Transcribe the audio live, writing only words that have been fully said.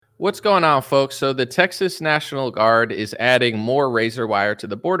What's going on, folks? So the Texas National Guard is adding more razor wire to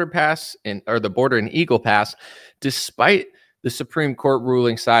the border pass or the border and Eagle Pass. Despite the Supreme Court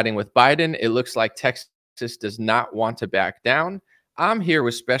ruling siding with Biden, it looks like Texas does not want to back down. I'm here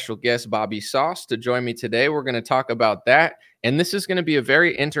with special guest Bobby Sauce to join me today. We're going to talk about that. And this is going to be a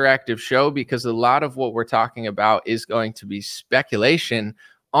very interactive show because a lot of what we're talking about is going to be speculation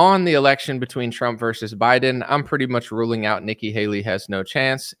on the election between Trump versus Biden. I'm pretty much ruling out Nikki Haley has no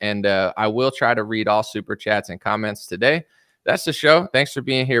chance, and I will try to read all super chats and comments today. That's the show. Thanks for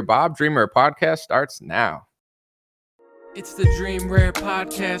being here, Bob. Dreamer Podcast starts now. It's the Dream Rare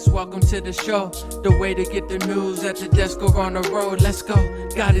Podcast. Welcome to the show. The way to get the news at the desk or on the road. Let's go.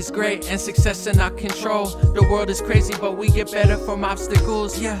 God is great and success in our control. The world is crazy, but we get better from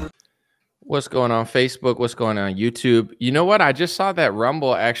obstacles. Yeah. What's going on Facebook? What's going on YouTube? You know what? I just saw that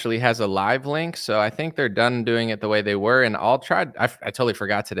Rumble actually has a live link. So I think they're done doing it the way they were. And I'll try. I totally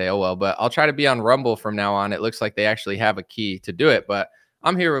forgot today. Oh, well, but I'll try to be on Rumble from now on. It looks like they actually have a key to do it. But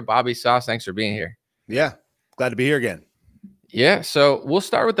I'm here with Bobby Sauce. Thanks for being here. Yeah. Glad to be here again. Yeah, so we'll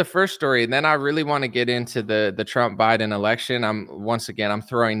start with the first story, and then I really want to get into the Trump Biden election. I'm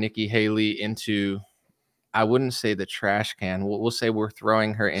throwing Nikki Haley into, I wouldn't say the trash can. We'll say we're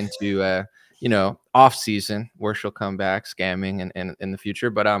throwing her into off season where she'll come back scamming and in the future.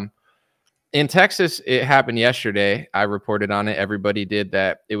 But in Texas, it happened yesterday. I reported on it. Everybody did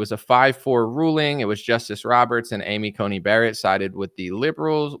that. It was a 5-4 ruling. It was Justice Roberts and Amy Coney Barrett sided with the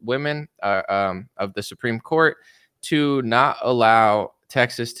liberals women of the Supreme Court to not allow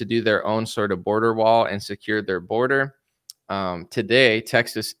Texas to do their own sort of border wall and secure their border. Today,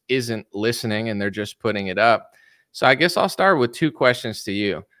 Texas isn't listening and they're just putting it up. So I guess I'll start with two questions to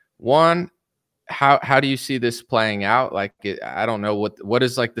you. One, how do you see this playing out? Like, I don't know what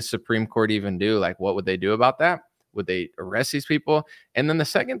does like the Supreme Court even do? Like, what would they do about that? Would they arrest these people? And then the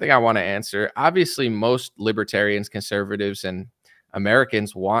second thing I want to answer, obviously most libertarians, conservatives, and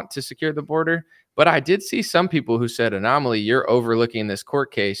Americans want to secure the border. But I did see some people who said, Anomaly, you're overlooking this court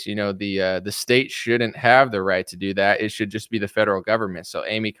case. You know, the state shouldn't have the right to do that. It should just be the federal government. So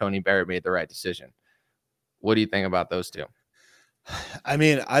Amy Coney Barrett made the right decision. What do you think about those two? I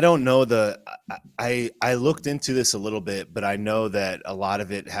mean, I don't know I looked into this a little bit, but I know that a lot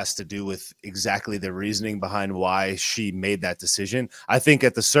of it has to do with exactly the reasoning behind why she made that decision. I think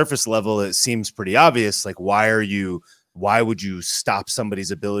at the surface level, it seems pretty obvious. Like, why would you stop somebody's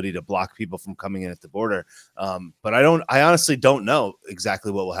ability to block people from coming in at the border? But I honestly don't know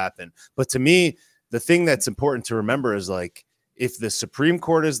exactly what will happen. But to me, the thing that's important to remember is, like, if the Supreme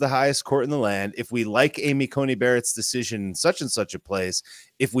Court is the highest court in the land, if we like Amy Coney Barrett's decision in such and such a place,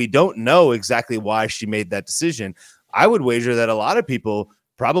 if we don't know exactly why she made that decision, I would wager that a lot of people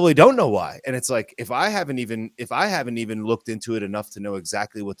probably don't know why. And it's like, if I haven't even looked into it enough to know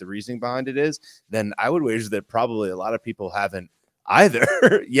exactly what the reasoning behind it is, then I would wager that probably a lot of people haven't either,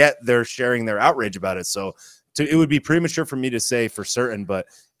 yet they're sharing their outrage about it. So it would be premature for me to say for certain, but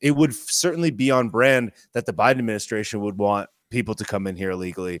it would certainly be on brand that the Biden administration would want people to come in here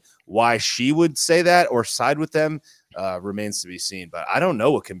illegally. Why she would say that or side with them remains to be seen. But I don't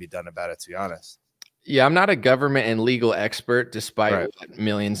know what can be done about it, to be honest. Yeah, I'm not a government and legal expert, despite what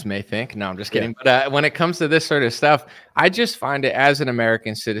millions may think. No, I'm just kidding. Yeah. But when it comes to this sort of stuff, I just find it, as an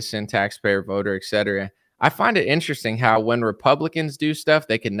American citizen, taxpayer, voter, etc., I find it interesting how when Republicans do stuff,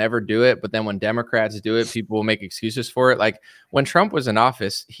 they can never do it. But then when Democrats do it, people will make excuses for it. Like when Trump was in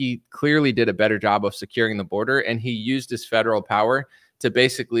office, he clearly did a better job of securing the border, and he used his federal power to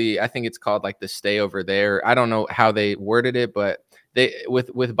basically, I think it's called like the stay over there. I don't know how they worded it, but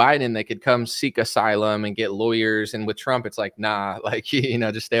with Biden, they could come seek asylum and get lawyers. And with Trump, it's like, nah, like,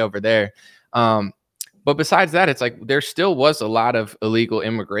 just stay over there. But besides that, it's like there still was a lot of illegal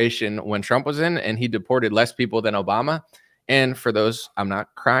immigration when Trump was in, and he deported less people than Obama. And for those, I'm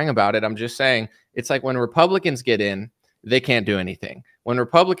not crying about it. I'm just saying it's like when Republicans get in, they can't do anything. When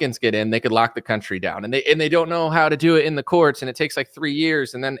Republicans get in, they could lock the country down, and they don't know how to do it in the courts, and it takes like 3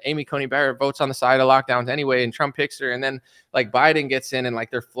 years. And then Amy Coney Barrett votes on the side of lockdowns anyway, and Trump picks her. And then like Biden gets in, and like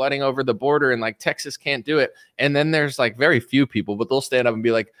they're flooding over the border, and like Texas can't do it. And then there's like very few people, but they'll stand up and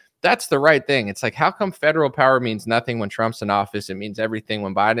be like, that's the right thing. It's like, how come federal power means nothing when Trump's in office? It means everything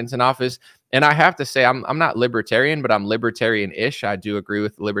when Biden's in office. And I have to say, I'm not libertarian, but I'm libertarian-ish. I do agree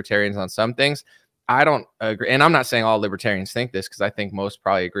with libertarians on some things. I don't agree. And I'm not saying all libertarians think this, because I think most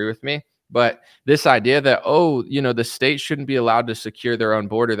probably agree with me. But this idea that, the state shouldn't be allowed to secure their own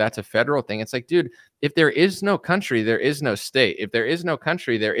border, that's a federal thing. It's like, dude, if there is no country, there is no state. If there is no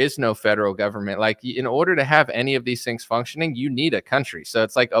country, there is no federal government. Like, in order to have any of these things functioning, you need a country. So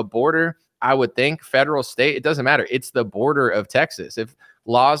it's like a border, I would think, federal, state, it doesn't matter. It's the border of Texas. If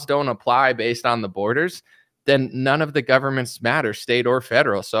laws don't apply based on the borders, then none of the governments matter, state or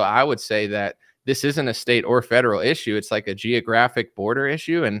federal. So I would say that this isn't a state or federal issue. It's like a geographic border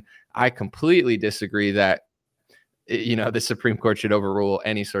issue. And I completely disagree that, the Supreme Court should overrule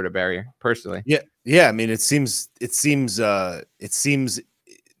any sort of barrier personally. Yeah. I mean, it seems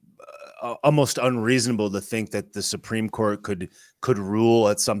almost unreasonable to think that the Supreme Court could rule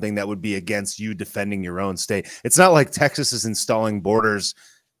at something that would be against you defending your own state. It's not like Texas is installing borders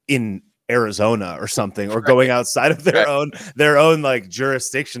in Arizona or something, or going outside of their own like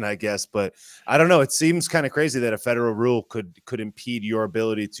jurisdiction, I guess. But I don't know. It seems kind of crazy that a federal rule could impede your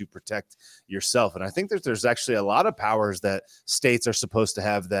ability to protect yourself. And I think that there's actually a lot of powers that states are supposed to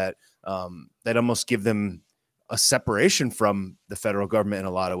have that almost give them a separation from the federal government in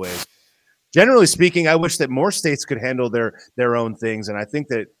a lot of ways. Generally speaking, I wish that more states could handle their own things. And I think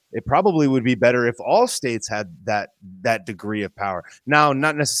that it probably would be better if all states had that degree of power. Now,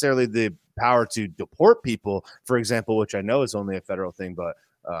 not necessarily the power to deport people, for example, which I know is only a federal thing, but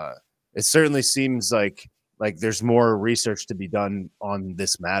it certainly seems like there's more research to be done on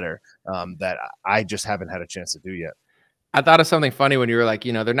this matter that I just haven't had a chance to do yet. I thought of something funny when you were like,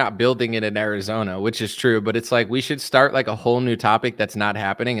 they're not building it in Arizona, which is true, but it's like we should start like a whole new topic that's not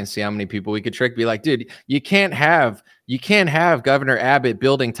happening and see how many people we could trick. Be like, dude, you can't have Governor Abbott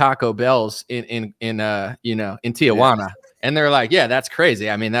building Taco Bells in Tijuana. Yeah. And they're like, yeah, that's crazy.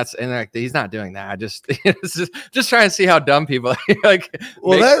 I mean, and like, he's not doing that. I just just trying to see how dumb people like.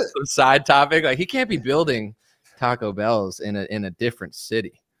 Well, that's a side topic. Like, he can't be building Taco Bells in a different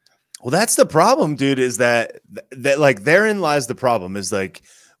city. Well, that's the problem, dude, is that like therein lies the problem is like,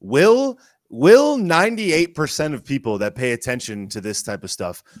 will 98% of people that pay attention to this type of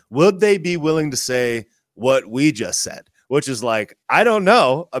stuff, would they be willing to say what we just said, which is like, I don't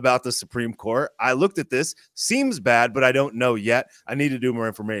know about the Supreme Court. I looked at this, seems bad, but I don't know yet. I need to do more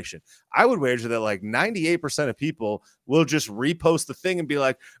information. I would wager that like 98% of people will just repost the thing and be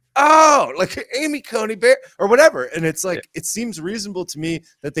like, oh, like Amy Coney Barrett or whatever. And it's like, it seems reasonable to me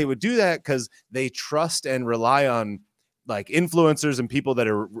that they would do that because they trust and rely on like influencers and people that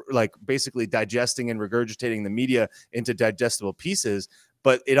are like basically digesting and regurgitating the media into digestible pieces.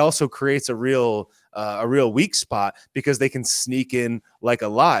 But it also creates a real weak spot because they can sneak in like a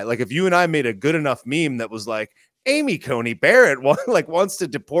lie. Like if you and I made a good enough meme that was like, Amy Coney Barrett wants to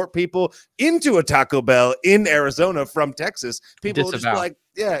deport people into a Taco Bell in Arizona from Texas, people would just be like,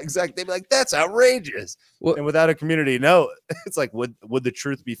 yeah, exactly. They'd be like, that's outrageous. Well, and without a community, no, it's like, would the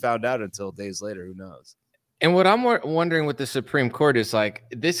truth be found out until days later? Who knows? And what I'm wondering with the Supreme Court is like,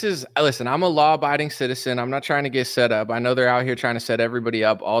 listen, I'm a law-abiding citizen. I'm not trying to get set up. I know they're out here trying to set everybody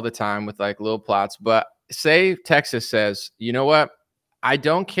up all the time with like little plots, but say Texas says, you know what? I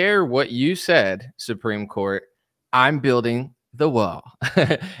don't care what you said, Supreme Court. I'm building the wall.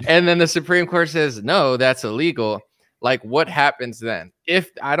 And then the Supreme Court says, no, that's illegal. Like, what happens then?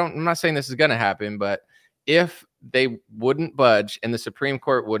 I'm not saying this is going to happen, but if they wouldn't budge and the Supreme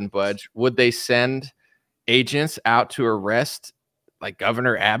Court wouldn't budge, would they send agents out to arrest like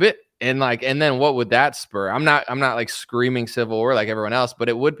Governor Abbott? And then what would that spur? I'm not like screaming civil war like everyone else, but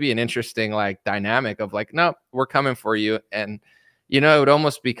it would be an interesting like dynamic of like, no, we're coming for you. And it would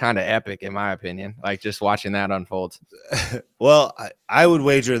almost be kind of epic, in my opinion, like just watching that unfold. Well, I would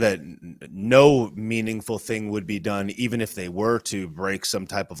wager that no meaningful thing would be done, even if they were to break some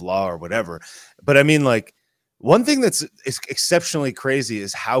type of law or whatever. But I mean, like, one thing is exceptionally crazy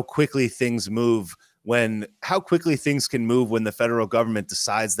is how quickly things move how quickly things can move when the federal government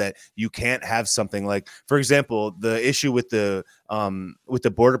decides that you can't have something like, for example, the issue with the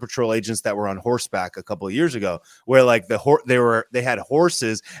Border Patrol agents that were on horseback a couple of years ago, where like they had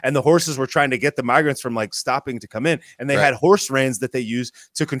horses and the horses were trying to get the migrants from like stopping to come in, and they had horse reins that they use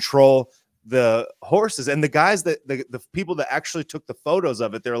to control the horses. And the guys the people that actually took the photos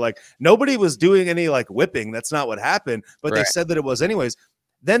of it, they're like, nobody was doing any like whipping. That's not what happened. But they said that it was anyways.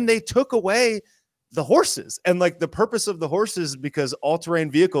 Then they took away the horses, and like the purpose of the horses, because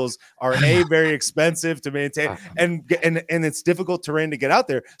all-terrain vehicles are very expensive to maintain, and it's difficult terrain to get out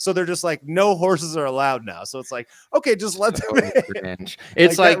there. So they're just like, no horses are allowed now. So it's like, okay, just let them in.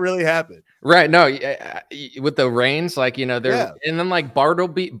 It's like that really happened, right? No, with the reins, like and then like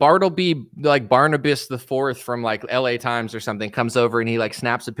Bartleby, like Barnabas the Fourth from like LA Times or something comes over and he like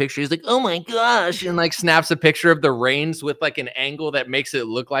snaps a picture. He's like, oh my gosh, and like snaps a picture of the reins with like an angle that makes it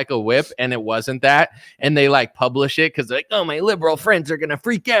look like a whip, and it wasn't that. And they like publish it because they're like, oh, my liberal friends are gonna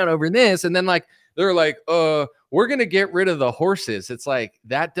freak out over this, and then like they're like, we're gonna get rid of the horses. It's like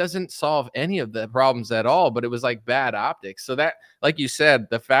that doesn't solve any of the problems at all, but it was like bad optics. So that, like you said,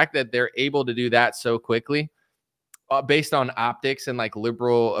 the fact that they're able to do that so quickly based on optics and like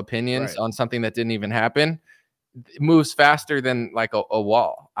liberal opinions Right. on something that didn't even happen, moves faster than like a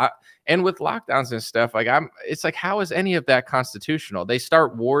wall. And with lockdowns and stuff, like it's like, how is any of that constitutional? They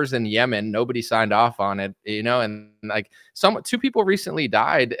start wars in Yemen, nobody signed off on it, and like two people recently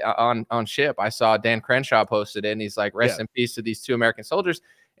died on ship. I saw Dan Crenshaw posted it, and he's like, rest in peace to these 2 American soldiers.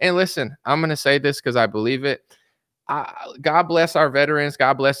 And listen, I'm gonna say this because I believe it. God bless our veterans.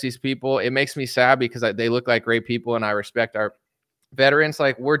 God bless these people. It makes me sad because they look like great people, and I respect our veterans.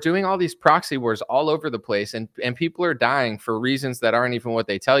 Like, we're doing all these proxy wars all over the place, and people are dying for reasons that aren't even what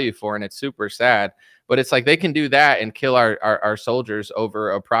they tell you for, and it's super sad. But it's like they can do that and kill our soldiers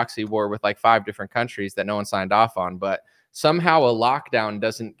over a proxy war with like 5 different countries that no one signed off on. But somehow a lockdown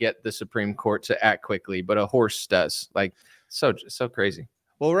doesn't get the Supreme Court to act quickly, but a horse does. Like, so crazy.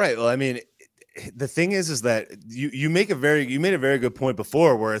 Well, right. Well, I mean, the thing is that you made a very good point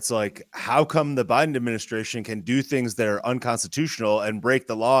before, where it's like, how come the Biden administration can do things that are unconstitutional and break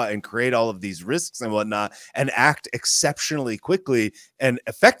the law and create all of these risks and whatnot and act exceptionally quickly and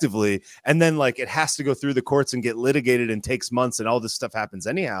effectively, and then like it has to go through the courts and get litigated and takes months and all this stuff happens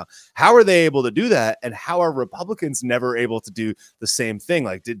anyhow? How are they able to do that, and how are Republicans never able to do the same thing?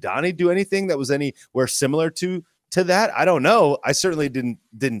 Like, did Donnie do anything that was anywhere similar to that? I don't know. I certainly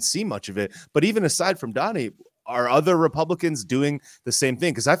didn't see much of it. But even aside from Donnie, are other Republicans doing the same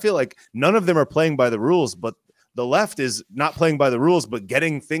thing? Because I feel like none of them are playing by the rules, but the left is not playing by the rules, but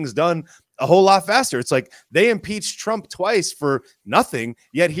getting things done a whole lot faster. It's like they impeached Trump twice for nothing,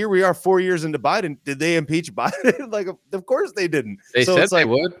 yet here we are 4 years into Biden. Did they impeach Biden? Like, of course they didn't. They said they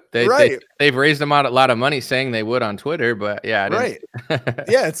would. They've raised them out a lot of money saying they would on Twitter, but yeah, right.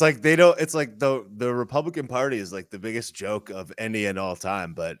 Yeah, it's like they don't. It's like the Republican Party is like the biggest joke of any and all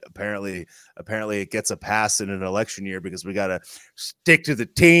time, but apparently it gets a pass in an election year because we gotta stick to the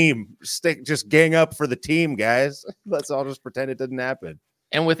team, just gang up for the team, guys. Let's all just pretend it didn't happen.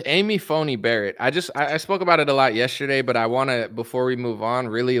 And with Amy Coney Barrett, I spoke about it a lot yesterday, but I want to, before we move on,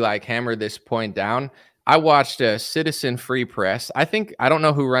 really like hammer this point down. I watched a Citizen Free Press. I don't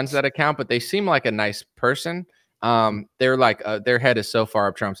know who runs that account, but they seem like a nice person. They're like, their head is so far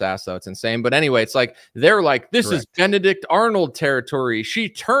up Trump's ass, though. It's insane. But anyway, it's like, they're like, this is Benedict Arnold territory. She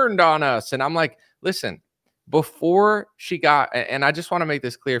turned on us. And I'm like, listen, before she got, and I just want to make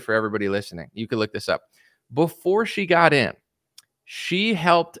this clear for everybody listening. You can look this up. Before she got in, she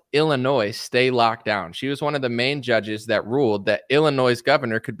helped Illinois stay locked down. She was one of the main judges that ruled that Illinois'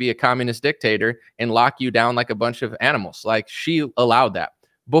 governor could be a communist dictator and lock you down like a bunch of animals. Like, she allowed that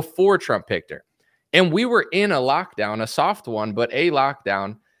before Trump picked her. And we were in a lockdown, a soft one, but a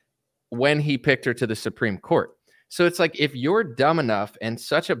lockdown when he picked her to the Supreme Court. So it's like, if you're dumb enough and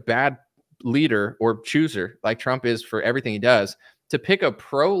such a bad leader or chooser like Trump is for everything he does, to pick a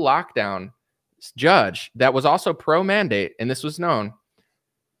pro-lockdown judge that was also pro-mandate, and this was known,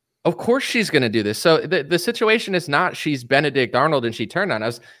 of course she's going to do this. So the situation is not she's Benedict Arnold and she turned on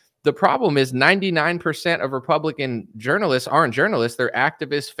us. The problem is 99% of Republican journalists aren't journalists. They're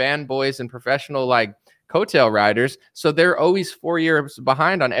activists, fanboys, and professional like coattail riders. So they're always 4 years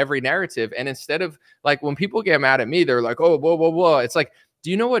behind on every narrative. And instead of like, when people get mad at me, they're like, oh, whoa. It's like, do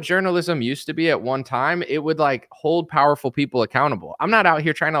you know what journalism used to be at one time? It would like hold powerful people accountable. I'm not out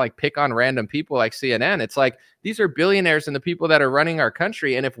here trying to like pick on random people like CNN. It's like, these are billionaires and the people that are running our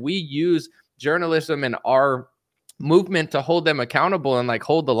country. And if we use journalism and our movement to hold them accountable and like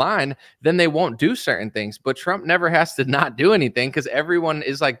hold the line, then they won't do certain things. But Trump never has to not do anything because everyone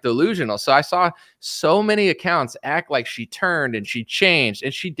is like delusional. So I saw so many accounts act like she turned and she changed,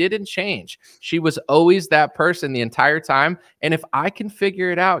 and she didn't change. She was always that person the entire time. And if I can figure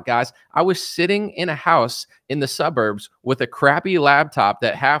it out, guys, I was sitting in a house in the suburbs with a crappy laptop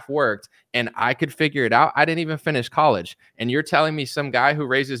that half worked, and I could figure it out. I didn't even finish college. And you're telling me some guy who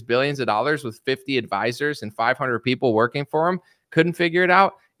raises billions of dollars with 50 advisors and 500 people working for him couldn't figure it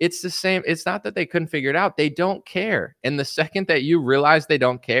out? It's the same. It's not that they couldn't figure it out. They don't care. And the second that you realize they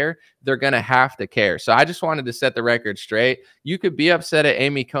don't care, they're going to have to care. So I just wanted to set the record straight. You could be upset at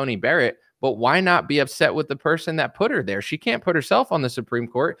Amy Coney Barrett, but why not be upset with the person that put her there? She can't put herself on the Supreme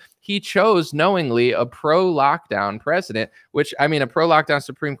Court. He chose knowingly a pro-lockdown president, a pro-lockdown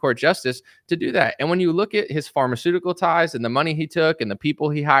Supreme Court justice to do that. And when you look at his pharmaceutical ties and the money he took and the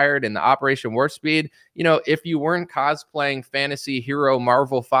people he hired and the Operation Warp Speed, if you weren't cosplaying fantasy hero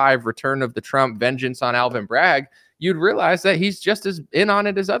Marvel 5 Return of the Trump Vengeance on Alvin Bragg, you'd realize that he's just as in on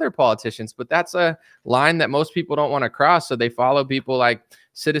it as other politicians. But that's a line that most people don't want to cross. So they follow people like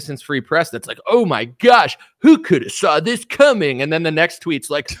Citizens Free Press that's like, oh my gosh, who could have saw this coming? And then the next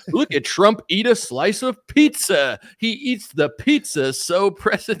tweet's like, look at Trump eat a slice of pizza. He eats the pizza so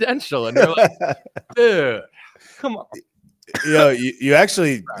presidential. And they're like, ugh. Come on. You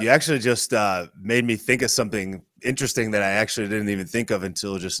actually just made me think of something interesting that I actually didn't even think of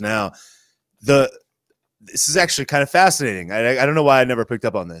until just now. This is actually kind of fascinating. I don't know why I never picked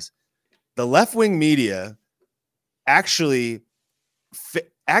up on this. The left-wing media actually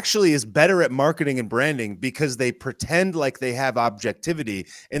is better at marketing and branding because they pretend like they have objectivity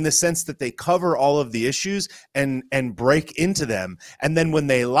in the sense that they cover all of the issues and break into them. And then when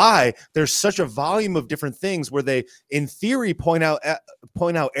they lie, there's such a volume of different things where they, in theory, point out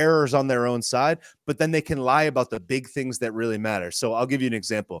errors on their own side, but then they can lie about the big things that really matter. So I'll give you an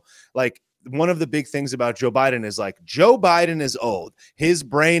example. Like, one of the big things about Joe Biden is like, Joe Biden is old. His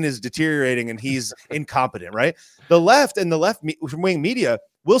brain is deteriorating and he's incompetent, right? The left and the left-wing media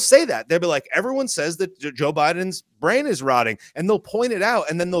will say that. They'll be like, everyone says that Joe Biden's brain is rotting, and they'll point it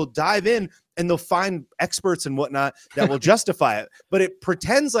out, and then they'll dive in and they'll find experts and whatnot that will justify it. But it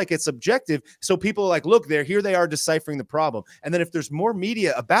pretends like it's objective. So people are like, look, here they are deciphering the problem. And then if there's more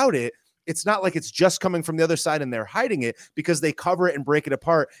media about it, it's not like it's just coming from the other side and they're hiding it, because they cover it and break it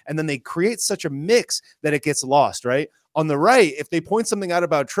apart. And then they create such a mix that it gets lost, right? On the right, if they point something out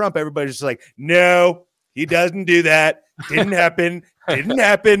about Trump, everybody's just like, no, he doesn't do that. Didn't happen. Didn't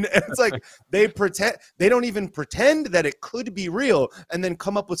happen. And it's like they don't even pretend that it could be real, and then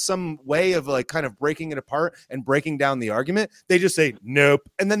come up with some way of like kind of breaking it apart and breaking down the argument. They just say nope,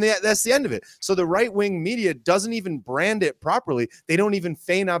 and then that's the end of it. So the right-wing media doesn't even brand it properly. They don't even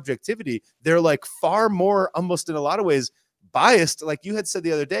feign objectivity. They're like far more, almost in a lot of ways, biased. Like you had said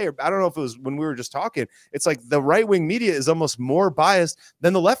the other day, or I don't know if it was when we were just talking, it's like the right-wing media is almost more biased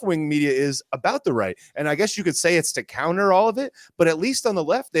than the left-wing media is about the right. And I guess you could say it's to counter all of it, but at least on the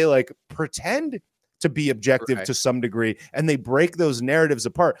left, they like pretend to be objective to some degree, and they break those narratives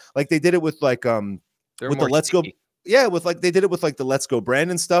apart. Like they did it with like with the Let's Go. Yeah, with like they did it with like the Let's Go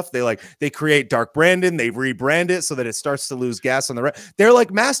Brandon stuff. They create Dark Brandon, they rebrand it so that it starts to lose gas on the right. They're like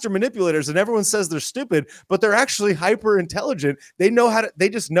master manipulators, and everyone says they're stupid, but they're actually hyper intelligent. They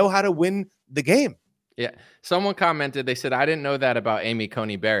just know how to win the game. Yeah. Someone commented, they said, I didn't know that about Amy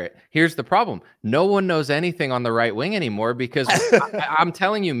Coney Barrett. Here's the problem. No one knows anything on the right wing anymore, because I'm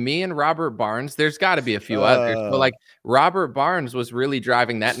telling you, me and Robert Barnes, there's got to be a few others, but like Robert Barnes was really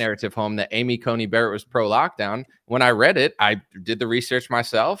driving that narrative home that Amy Coney Barrett was pro-lockdown. When I read it, I did the research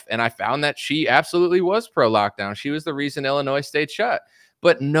myself, and I found that she absolutely was pro-lockdown. She was the reason Illinois stayed shut.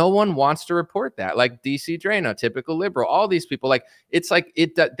 But no one wants to report that. Like DC Drano, typical liberal, all these people, like it's like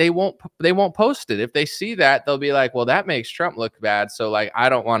they won't post it. If they see that, they'll be like, well, that makes Trump look bad, so like I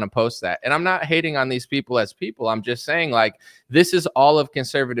don't want to post that. And I'm not hating on these people as people. I'm just saying, like, this is all of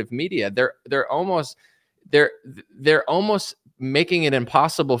conservative media. They're almost making it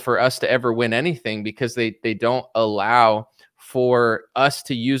impossible for us to ever win anything, because they don't allow for us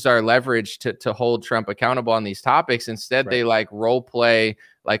to use our leverage to hold Trump accountable on these topics. Instead, they like role play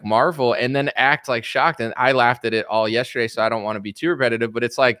like Marvel and then act like shocked. And I laughed at it all yesterday, so I don't want to be too repetitive, but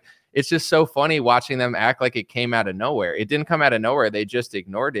it's like, it's just so funny watching them act like it came out of nowhere. It didn't come out of nowhere. They just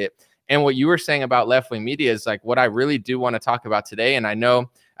ignored it. And what you were saying about left-wing media is like what I really do want to talk about today. And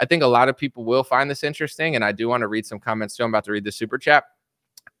I think a lot of people will find this interesting. And I do want to read some comments too. I'm about to read the super chat.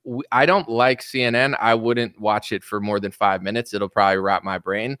 I don't like CNN. I wouldn't watch it for more than 5 minutes. It'll probably rot my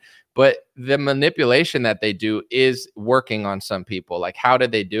brain. But the manipulation that they do is working on some people. Like, how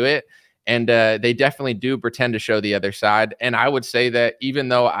did they do it? And they definitely do pretend to show the other side. And I would say that even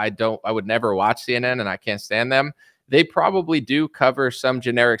though I would never watch CNN and I can't stand them, they probably do cover some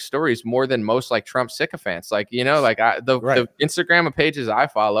generic stories more than most like Trump sycophants. Like, you know, like the Instagram pages I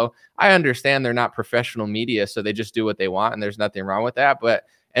follow, I understand they're not professional media, so they just do what they want, and there's nothing wrong with that. But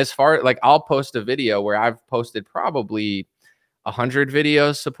as far like, I'll post a video where I've posted probably 100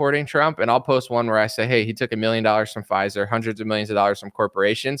 videos supporting Trump, and I'll post one where I say, hey, he took $1 million from Pfizer, hundreds of millions of dollars from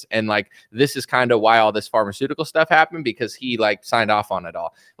corporations, and like this is kind of why all this pharmaceutical stuff happened, because he like signed off on it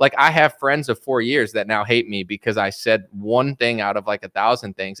all. Like, I have friends of 4 years that now hate me because I said one thing out of like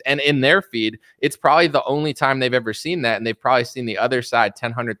 1,000 things, and in their feed it's probably the only time they've ever seen that, and they've probably seen the other side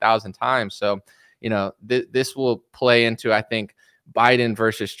 100,000 times. So, you know, this will play into, I think, Biden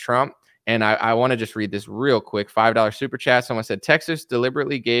versus Trump. And I want to just read this real quick. $5 super chat. Someone said, Texas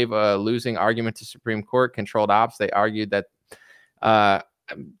deliberately gave a losing argument to Supreme Court, controlled ops. They argued that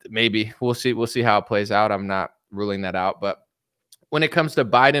maybe we'll see how it plays out. I'm not ruling that out. But when it comes to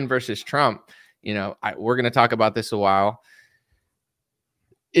Biden versus Trump, you know, we're going to talk about this a while.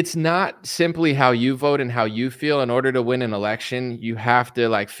 It's not simply how you vote and how you feel. In order to win an election, you have to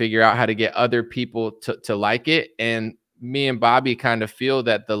like figure out how to get other people to like it. And me and Bobby kind of feel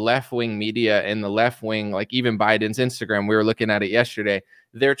that the left-wing media and the left wing, like even Biden's Instagram, we were looking at it yesterday,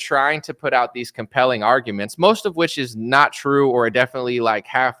 they're trying to put out these compelling arguments, most of which is not true or definitely like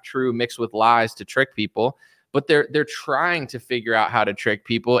half true mixed with lies to trick people. But they're trying to figure out how to trick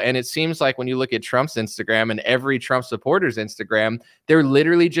people. And it seems like when you look at Trump's Instagram and every Trump supporter's Instagram, they're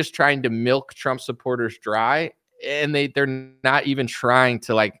literally just trying to milk Trump supporters dry. And they're not even trying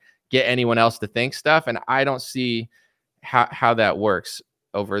to like get anyone else to think stuff. And I don't see how that works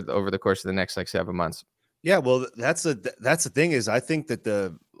over the course of the next like 7 months. Yeah, well, that's the thing is I think that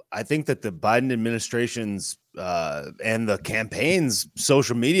the Biden administration's and the campaign's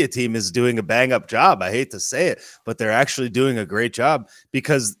social media team is doing a bang up job. I hate to say it, but they're actually doing a great job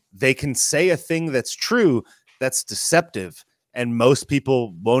because they can say a thing that's true, that's deceptive, and most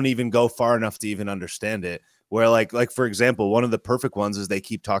people won't even go far enough to even understand it. Where like for example, one of the perfect ones is they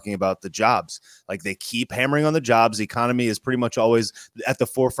keep talking about the jobs. Like they keep hammering on the jobs. The economy is pretty much always at the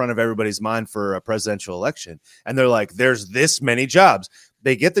forefront of everybody's mind for a presidential election. And they're like, there's this many jobs.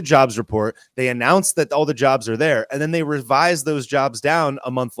 They get the jobs report. They announce that all the jobs are there, and then they revise those jobs down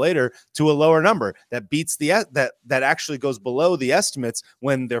a month later to a lower number that beats that actually goes below the estimates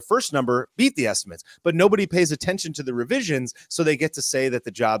when their first number beat the estimates. But nobody pays attention to the revisions, so they get to say that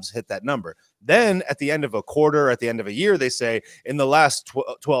the jobs hit that number. Then at the end of a quarter, at the end of a year, they say in the last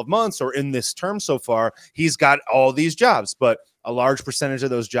 12 months or in this term so far, he's got all these jobs, but a large percentage of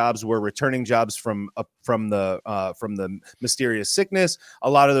those jobs were returning jobs from the mysterious sickness. A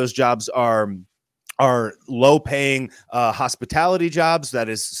lot of those jobs are low-paying hospitality jobs. That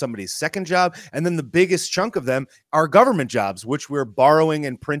is somebody's second job. And then the biggest chunk of them are government jobs, which we're borrowing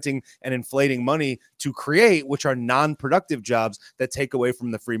and printing and inflating money to create, which are non-productive jobs that take away from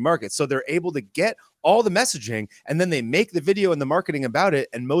the free market. So they're able to get all the messaging, and then they make the video and the marketing about it,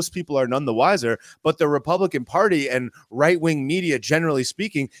 and most people are none the wiser. But the Republican Party and right-wing media, generally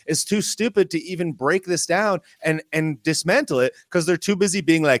speaking, is too stupid to even break this down and dismantle it because they're too busy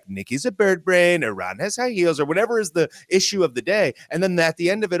being like, Nikki's a bird brain, or Ron has high heels, or whatever is the issue of the day. And then at the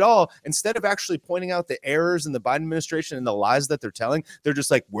end of it all, instead of actually pointing out the errors in the Biden administration and the lies that they're telling, they're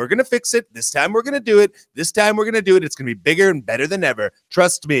just like, we're going to fix it. This time we're going to do it. This time we're going to do it. It's going to be bigger and better than ever.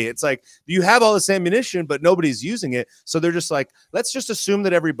 Trust me. It's like you have all this ammunition, but nobody's using it. So they're just like, let's just assume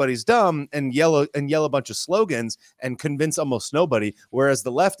that everybody's dumb and yell a bunch of slogans and convince almost nobody. Whereas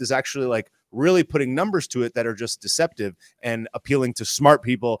the left is actually like really putting numbers to it that are just deceptive and appealing to smart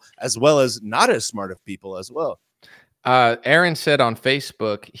people as well as not as smart of people as well. Aaron said on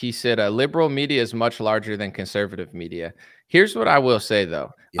Facebook, he said, liberal media is much larger than conservative media. Here's what I will say,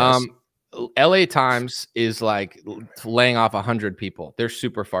 though. Yes. LA Times is like laying off 100 people. They're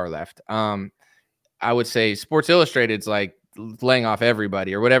super far left. I would say Sports Illustrated's like laying off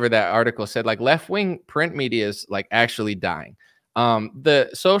everybody, or whatever that article said. Like left-wing print media is like actually dying. The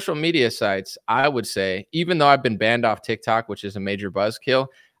social media sites, I would say, even though I've been banned off TikTok, which is a major buzzkill,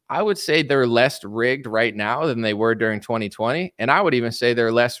 I would say they're less rigged right now than they were during 2020. And I would even say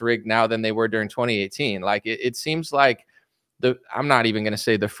they're less rigged now than they were during 2018. Like it seems like I'm not even going to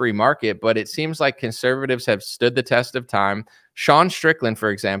say the free market, but it seems like conservatives have stood the test of time. Sean Strickland, for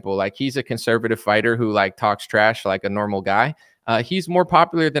example, like he's a conservative fighter who like talks trash like a normal guy. He's more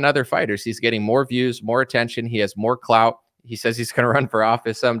popular than other fighters. He's getting more views, more attention. He has more clout. He says he's going to run for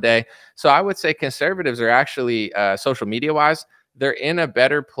office someday. So I would say conservatives are actually social media wise, they're in a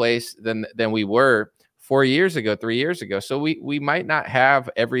better place than we were 4 years ago, 3 years ago. So we might not have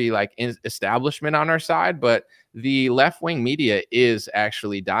every like establishment on our side, but the left-wing media is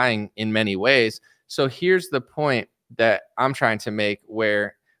actually dying in many ways. So here's the point that I'm trying to make,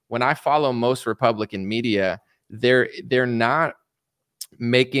 where when I follow most Republican media, they're not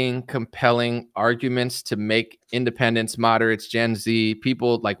making compelling arguments to make independents, moderates, Gen Z,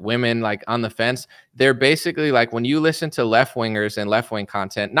 people like women, like on the fence. They're basically like, when you listen to left-wingers and left-wing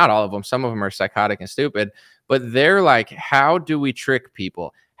content, not all of them, some of them are psychotic and stupid, but they're like, how do we trick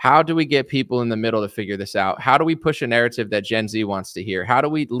people? How do we get people in the middle to figure this out? How do we push a narrative that Gen Z wants to hear? How do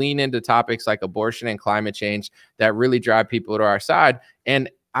we lean into topics like abortion and climate change that really drive people to our side? And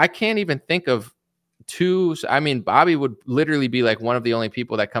I can't even think of I mean, Bobby would literally be like one of the only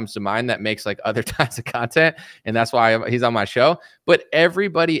people that comes to mind that makes like other types of content. And that's why he's on my show. But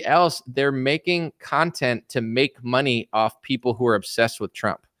everybody else, they're making content to make money off people who are obsessed with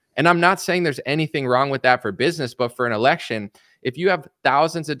Trump. And I'm not saying there's anything wrong with that for business, but for an election, if you have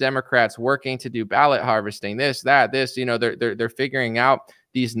thousands of Democrats working to do ballot harvesting, this, you know, they're figuring out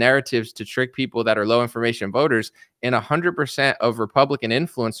these narratives to trick people that are low information voters, and 100% of Republican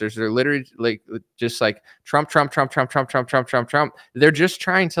influencers are literally like just like Trump. They're just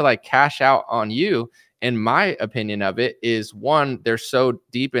trying to like cash out on you. And my opinion of it is, one, they're so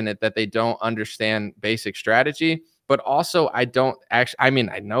deep in it that they don't understand basic strategy. but also I don't actually, I mean,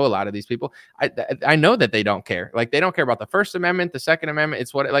 I know a lot of these people. I know that they don't care. Like, they don't care about the First Amendment, the Second Amendment.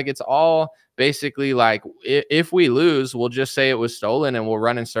 It's what, like, it's all basically like, if we lose, we'll just say it was stolen and we'll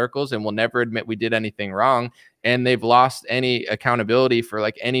run in circles and we'll never admit we did anything wrong. And they've lost any accountability for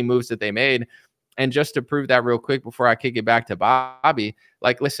like any moves that they made. And just to prove that real quick before I kick it back to Bobby,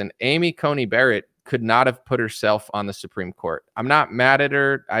 like, listen, Amy Coney Barrett could not have put herself on the Supreme Court. I'm not mad at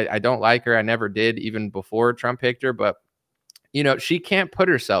her. I don't like her. I never did, even before Trump picked her. But, you know, she can't put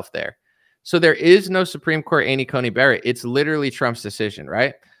herself there. So there is no Supreme Court Amy Coney Barrett. It's literally Trump's decision,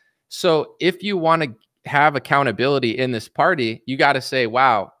 right? So if you want to have accountability in this party, you got to say,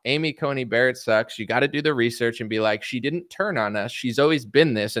 wow, Amy Coney Barrett sucks. You got to do the research and be like, she didn't turn on us. She's always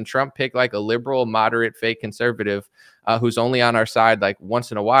been this. And Trump picked like a liberal, moderate, fake conservative who's only on our side like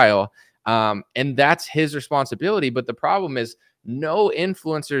once in a while. And that's his responsibility. But the problem is, no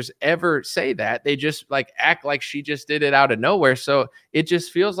influencers ever say that. They just like act like she just did it out of nowhere. So it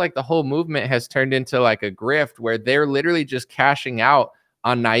just feels like the whole movement has turned into like a grift where they're literally just cashing out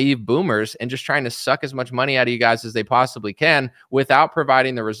on naive boomers and just trying to suck as much money out of you guys as they possibly can without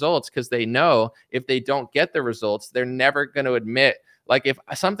providing the results, because they know if they don't get the results, they're never going to admit, like, if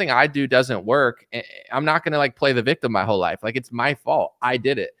something I do doesn't work, I'm not going to like play the victim my whole life. Like, it's my fault. I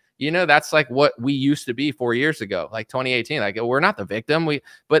did it. You know, that's like what we used to be 4 years ago, like 2018. Like, we're not the victim.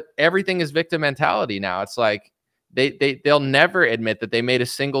 But everything is victim mentality now. It's like they'll never admit that they made a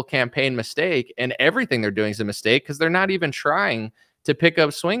single campaign mistake, and everything they're doing is a mistake because they're not even trying to pick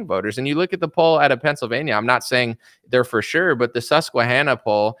up swing voters. And you look at the poll out of Pennsylvania, I'm not saying they're for sure, but the Susquehanna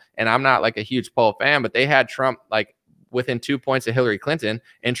poll, and I'm not like a huge poll fan, but they had Trump like within 2 points of Hillary Clinton,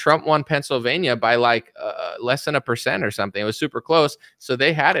 and Trump won Pennsylvania by like less than 1% or something. It was super close. So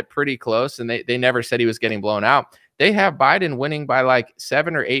they had it pretty close, and they never said he was getting blown out. They have Biden winning by like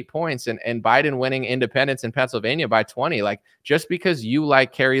 7 or 8 points and Biden winning independents in Pennsylvania by 20. Like, just because you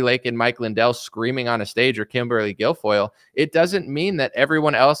like Carrie Lake and Mike Lindell screaming on a stage or Kimberly Guilfoyle, it doesn't mean that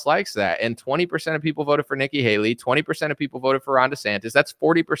everyone else likes that. And 20% of people voted for Nikki Haley, 20% of people voted for Ron DeSantis. That's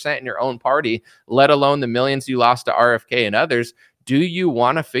 40% in your own party, let alone the millions you lost to RFK and others. Do you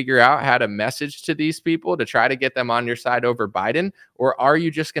want to figure out how to message to these people to try to get them on your side over Biden? Or are you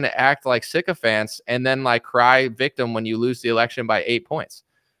just going to act like sycophants and then like cry victim when you lose the election by 8 points?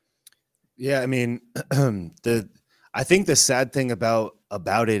 Yeah, I mean, I think the sad thing about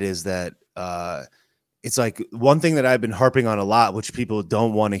it is that it's like one thing that I've been harping on a lot, which people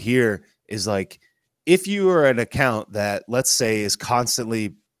don't want to hear, is like, if you are an account that, let's say, is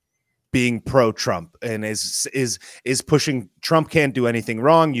constantly being pro-Trump and is pushing Trump can't do anything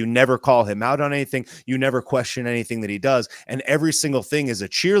wrong, you never call him out on anything, you never question anything that he does, and every single thing is a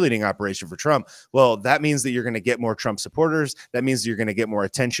cheerleading operation for Trump, well, that means that you're going to get more Trump supporters. That means you're going to get more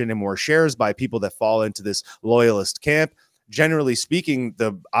attention and more shares by people that fall into this loyalist camp. Generally speaking,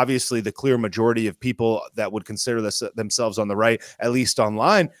 obviously the clear majority of people that would consider themselves on the right, at least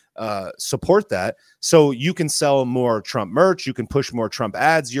online, support that. So you can sell more Trump merch, you can push more Trump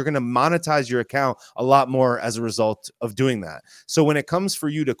ads, you're going to monetize your account a lot more as a result of doing that. So when it comes for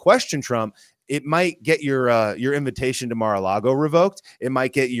you to question Trump, it might get your invitation to Mar-a-Lago revoked. It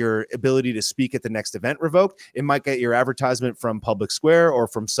might get your ability to speak at the next event revoked. It might get your advertisement from Public Square or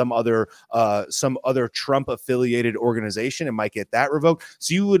from some other Trump-affiliated organization. It might get that revoked.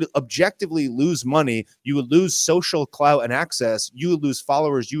 So you would objectively lose money. You would lose social clout and access. You would lose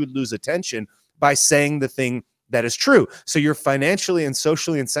followers. You would lose attention by saying the thing that is true. So you're financially and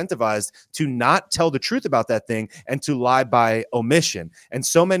socially incentivized to not tell the truth about that thing and to lie by omission. And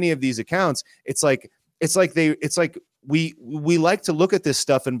so many of these accounts, it's like we like to look at this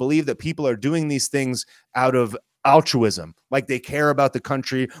stuff and believe that people are doing these things out of altruism, like they care about the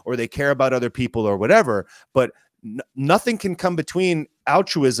country or they care about other people or whatever. But nothing can come between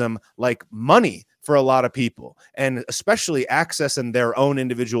altruism like money for a lot of people, and especially access in their own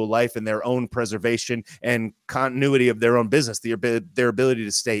individual life and their own preservation and continuity of their own business, their ability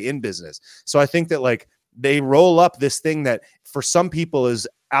to stay in business. So I think that like they roll up this thing that for some people is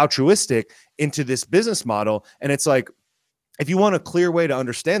altruistic into this business model. And it's like, if you want a clear way to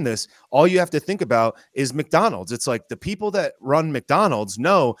understand this, all you have to think about is McDonald's. It's like the people that run McDonald's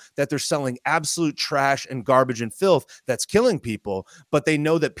know that they're selling absolute trash and garbage and filth that's killing people, but they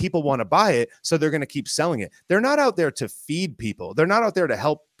know that people want to buy it, so they're going to keep selling it. They're not out there to feed people. They're not out there to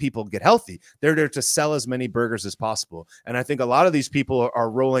help people get healthy. They're there to sell as many burgers as possible. And I think a lot of these people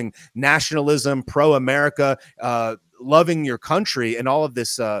are rolling nationalism, pro-America, loving your country, and all of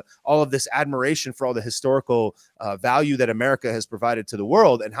this admiration for all the historical value that America has provided to the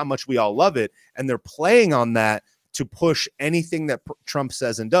world and how much we all love it. And they're playing on that to push anything that Trump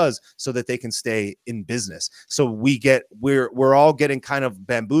says and does so that they can stay in business. So we're all getting kind of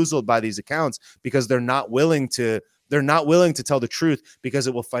bamboozled by these accounts because they're not willing to tell the truth because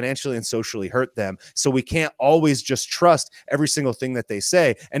it will financially and socially hurt them. So we can't always just trust every single thing that they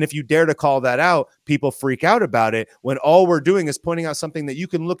say. And if you dare to call that out, people freak out about it when all we're doing is pointing out something that you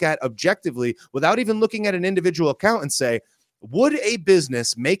can look at objectively without even looking at an individual account and say, would a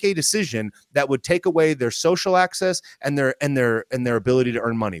business make a decision that would take away their social access and their ability to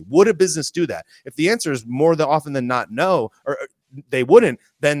earn money? Would a business do that? If the answer is more than often than not no, or they wouldn't,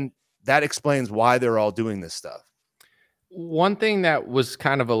 then that explains why they're all doing this stuff. One thing that was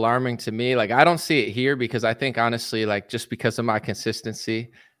kind of alarming to me, like I don't see it here because I think honestly, like just because of my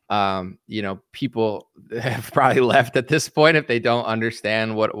consistency, people have probably left at this point if they don't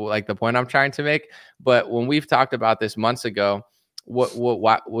understand what like the point I'm trying to make. But when we've talked about this months ago, what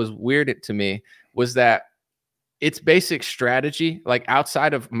was weird to me was that it's basic strategy, like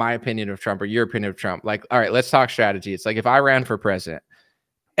outside of my opinion of Trump or your opinion of Trump. Like, all right, let's talk strategy. It's like if I ran for president,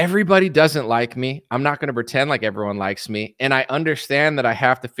 everybody doesn't like me. I'm not going to pretend like everyone likes me. And I understand that I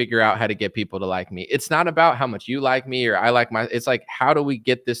have to figure out how to get people to like me. It's not about how much you like me or I like it's like, how do we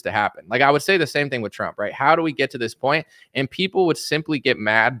get this to happen? Like I would say the same thing with Trump, right? How do we get to this point? And people would simply get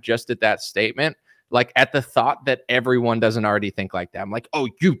mad just at that statement. Like at the thought that everyone doesn't already think like that. I'm like, oh,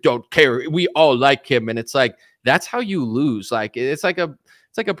 you don't care. We all like him. And it's like, that's how you lose. Like, it's like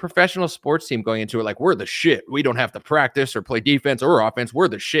a professional sports team going into it like, we're the shit. We don't have to practice or play defense or offense. We're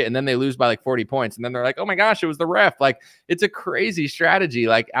the shit. And then they lose by like 40 points. And then they're like, oh my gosh, it was the ref. Like, it's a crazy strategy,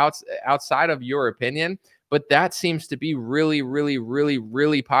 like outside of your opinion. But that seems to be really, really, really,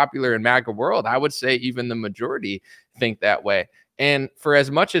 really popular in MAGA world. I would say even the majority think that way. And for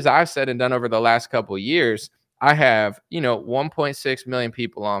as much as I've said and done over the last couple of years, I have, 1.6 million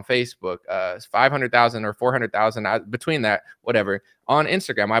people on Facebook, 500,000 or 400,000 between that, whatever, on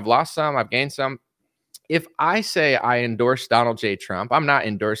Instagram. I've lost some, I've gained some. If I say I endorse Donald J. Trump, I'm not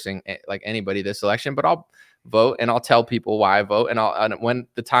endorsing like anybody this election, but I'll vote and I'll tell people why I vote. And when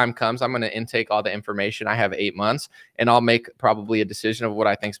the time comes, I'm going to intake all the information. I have 8 months and I'll make probably a decision of what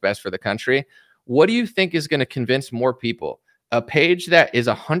I think is best for the country. What do you think is going to convince more people? A page that is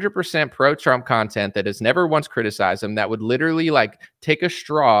 100% pro-Trump content that has never once criticized him, that would literally like take a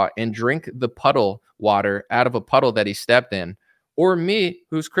straw and drink the puddle water out of a puddle that he stepped in, or me,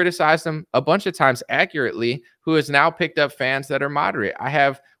 who's criticized him a bunch of times accurately, who has now picked up fans that are moderate. I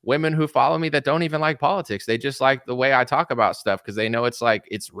have women who follow me that don't even like politics. They just like the way I talk about stuff because they know it's like,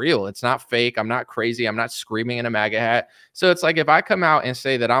 it's real. It's not fake. I'm not crazy. I'm not screaming in a MAGA hat. So it's like, if I come out and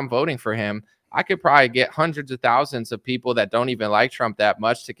say that I'm voting for him, I could probably get hundreds of thousands of people that don't even like Trump that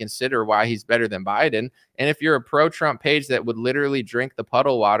much to consider why he's better than Biden. And if you're a pro-Trump page that would literally drink the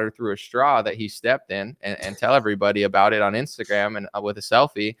puddle water through a straw that he stepped in and tell everybody about it on Instagram and with a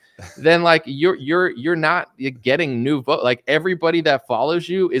selfie, then like you're not getting new vote. Like everybody that follows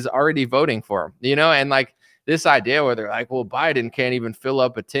you is already voting for him, and like this idea where they're like, well, Biden can't even fill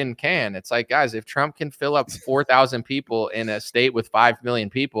up a tin can. It's like, guys, if Trump can fill up 4,000 people in a state with 5 million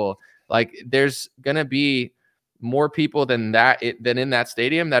people, like there's going to be more people than in that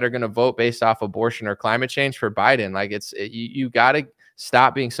stadium that are going to vote based off abortion or climate change for Biden. Like you got to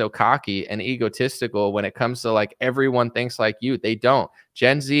stop being so cocky and egotistical when it comes to like everyone thinks like you. They don't.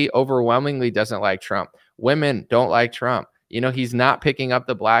 Gen Z overwhelmingly doesn't like Trump. Women don't like Trump. He's not picking up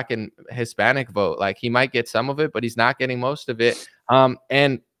the Black and Hispanic vote. Like he might get some of it, but he's not getting most of it.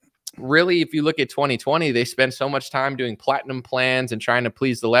 And really, if you look at 2020, they spent so much time doing platinum plans and trying to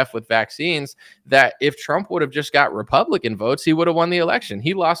please the left with vaccines that if Trump would have just got Republican votes, he would have won the election.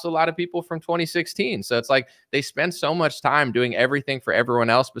 He lost a lot of people from 2016. So it's like they spend so much time doing everything for everyone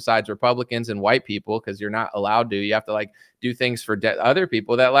else besides Republicans and white people, because you're not allowed to. You have to like do things for other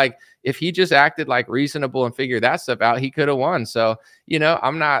people that like if he just acted like reasonable and figured that stuff out, he could have won. So,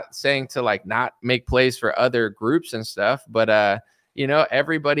 I'm not saying to like not make plays for other groups and stuff, but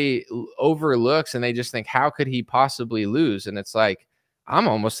everybody overlooks and they just think, how could he possibly lose? And it's like, I'm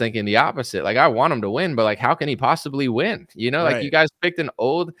almost thinking the opposite. Like, I want him to win, but like, how can he possibly win? Like Right. you guys picked an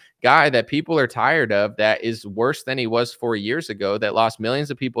old guy that people are tired of, that is worse than he was 4 years ago, that lost millions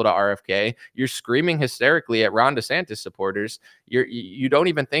of people to RFK. You're screaming hysterically at Ron DeSantis supporters. You don't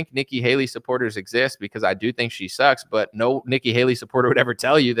even think Nikki Haley supporters exist, because I do think she sucks, but no Nikki Haley supporter would ever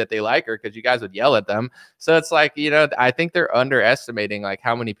tell you that they like her, because you guys would yell at them. So it's like, I think they're underestimating like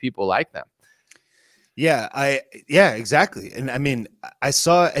how many people like them. Yeah, exactly. And I mean, I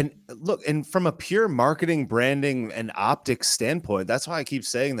saw, and look, and from a pure marketing, branding, and optics standpoint, that's why I keep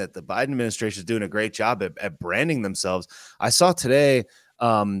saying that the Biden administration is doing a great job at branding themselves. I saw today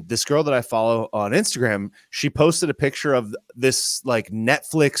this girl that I follow on Instagram, she posted a picture of this like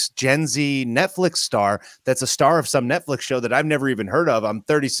Netflix Gen Z Netflix star that's a star of some Netflix show that I've never even heard of. I'm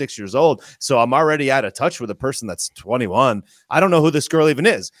 36 years old, so I'm already out of touch with a person that's 21. I don't know who this girl even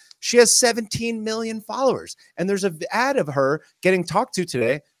is. She has 17 million followers, and there's an ad of her getting talked to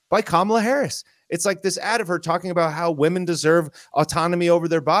today by Kamala Harris. It's like this ad of her talking about how women deserve autonomy over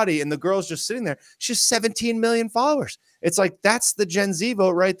their body, and the girl's just sitting there. She has 17 million followers. It's like, that's the Gen Z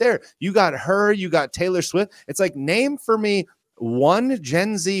vote right there. You got her, you got Taylor Swift. It's like, name for me one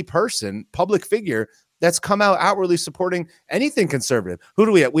Gen Z person, public figure, that's come out outwardly supporting anything conservative. Who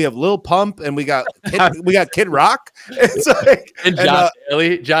do we have? We have Lil Pump, and we got Kid Rock. It's like,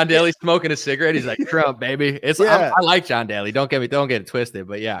 and John Daly smoking a cigarette. He's like, Trump, baby. It's I like John Daly. Don't get it twisted,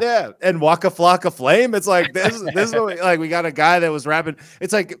 but yeah. And Waka Flocka Flame. It's like this is what we got a guy that was rapping.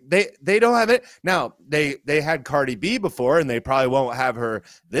 It's like they don't have it now. They had Cardi B before, and they probably won't have her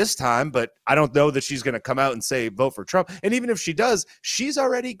this time. But I don't know that she's going to come out and say vote for Trump. And even if she does, she's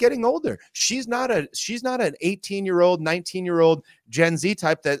already getting older. She's not an 18-year-old, 19-year-old Gen Z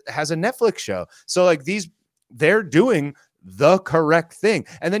type that has a Netflix show. So like they're doing the correct thing.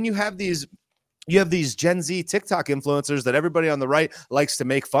 And then you have these Gen Z TikTok influencers that everybody on the right likes to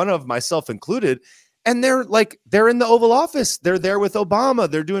make fun of, myself included. And they're in the Oval Office. They're there with Obama.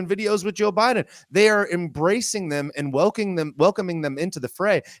 They're doing videos with Joe Biden. They are embracing them and welcoming them into the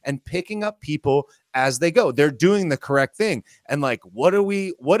fray and picking up people as they go. They're doing the correct thing. And like, what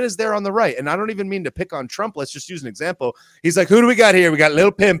is there on the right? And I don't even mean to pick on Trump. Let's just use an example. He's like, who do we got here? We got Lil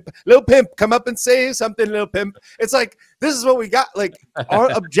Pimp. Lil Pimp, come up and say something, Lil Pimp. It's like, this is what we got. Like,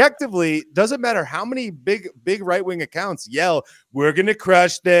 objectively, doesn't matter how many big right-wing accounts yell, we're going to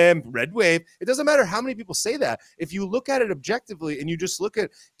crush them, red wave. It doesn't matter how many people say that. If you look at it objectively and you just look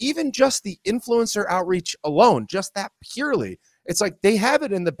at even just the influencer outreach alone, just that purely, it's like they have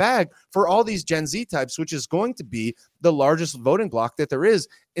it in the bag for all these Gen Z types, which is going to be the largest voting bloc that there is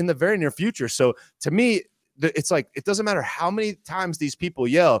in the very near future. So to me, it's like, it doesn't matter how many times these people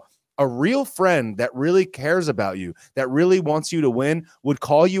yell. A real friend that really cares about you, that really wants you to win, would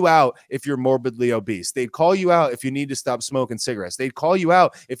call you out if you're morbidly obese. They'd call you out if you need to stop smoking cigarettes. They'd call you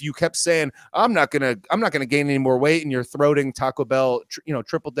out if you kept saying, I'm not gonna gain any more weight, and you're throating Taco Bell,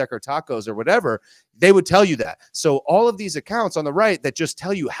 triple decker tacos or whatever. They would tell you that. So all of these accounts on the right that just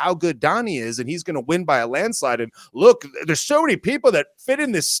tell you how good Donnie is and he's going to win by a landslide. And look, there's so many people that fit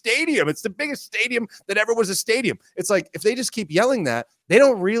in this stadium. It's the biggest stadium that ever was a stadium. It's like, if they just keep yelling that, they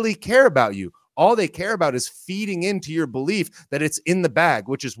don't really care about you. All they care about is feeding into your belief that it's in the bag,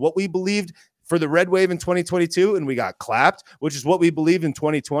 which is what we believed for the red wave in 2022, and we got clapped, which is what we believed in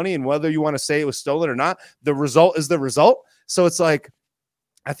 2020. And whether you want to say it was stolen or not, the result is the result. So it's like,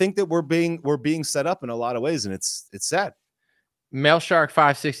 I think that we're being set up in a lot of ways, and it's sad. Mail Shark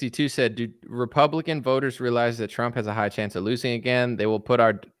 562 said, "Do Republican voters realize that Trump has a high chance of losing again? They will put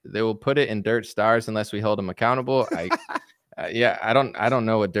it in dirt stars unless we hold them accountable." Yeah, I don't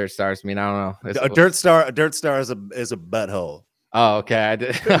know what dirt stars mean. I don't know. A dirt star is a butthole. Oh, okay. I did.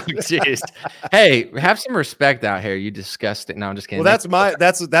 Oh, jeez. Hey, have some respect out here. You disgusting. No, I'm just kidding. Well,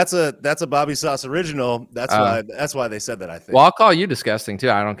 that's a Bobby Sauce original. That's why they said that, I think. Well, I'll call you disgusting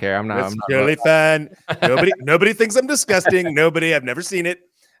too. I don't care. I'm not really fun. Nobody thinks I'm disgusting. I've never seen it.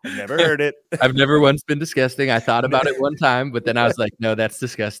 I've never heard it. I've never once been disgusting. I thought about it one time, but then I was like, no, that's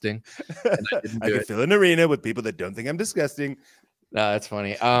disgusting. I can fill an arena with people that don't think I'm disgusting. No, that's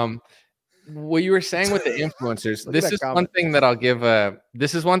funny. What you were saying with the influencers, this is one thing that I'll give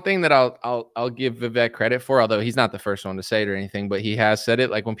Vivek credit for, although he's not the first one to say it or anything, but he has said it.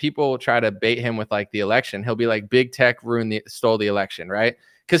 Like, when people try to bait him with like the election, he'll be like, big tech stole the election, right?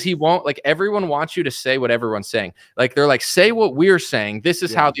 Because he won't, like, everyone wants you to say what everyone's saying. Like, they're like, say what we're saying. This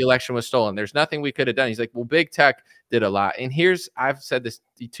is how the election was stolen. There's nothing we could have done. He's like, well, big tech did a lot. And I've said this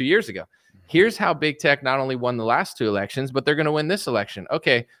 2 years ago. Here's how big tech not only won the last two elections, but they're going to win this election.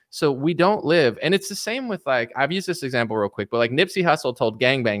 Okay, so we don't live, and it's the same with, like, I've used this example real quick, but like Nipsey Hussle told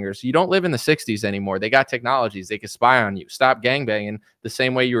gangbangers, you don't live in the 60s anymore. They got technologies. They can spy on you. Stop gangbanging the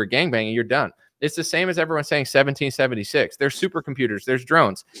same way you were gangbanging. You're done. It's the same as everyone saying 1776. There's supercomputers. There's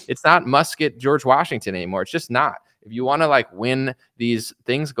drones. It's not Musket, George Washington anymore. It's just not. If you want to like win these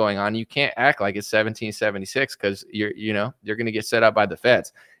things going on, you can't act like it's 1776 because you're going to get set up by the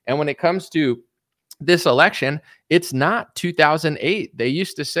feds. And when it comes to this election, it's not 2008. They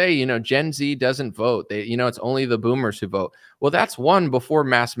used to say, Gen Z doesn't vote. It's only the boomers who vote. Well, that's one, before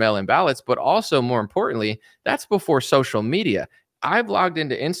mass mail-in ballots, but also more importantly, that's before social media. I've logged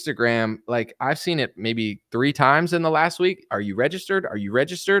into Instagram, like I've seen it maybe 3 times in the last week. Are you registered? Are you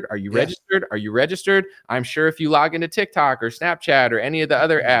registered? Are you registered? Are you registered? I'm sure if you log into TikTok or Snapchat or any of the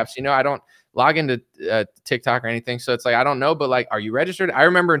other apps, you know, I don't log into TikTok or anything. So it's like, I don't know, but like, are you registered? I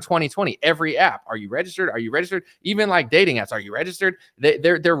remember in 2020, every app, are you registered? Are you registered? Even like dating apps, are you registered?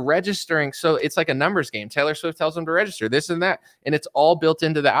 They're registering. So it's like a numbers game. Taylor Swift tells them to register this and that, and it's all built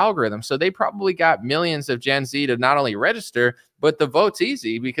into the algorithm. So they probably got millions of Gen Z to not only register, but the vote's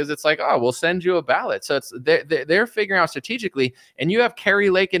easy because it's like, oh, we'll send you a ballot. So it's they're figuring out strategically. And you have Carrie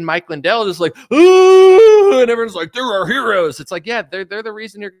Lake and Mike Lindell just like, ooh, and everyone's like, they're our heroes. It's like, yeah, they're the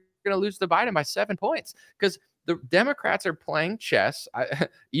reason you're going to lose to Biden by 7 points because the Democrats are playing chess,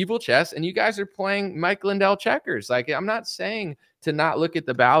 evil chess, and you guys are playing Mike Lindell checkers. Like, I'm not saying to not look at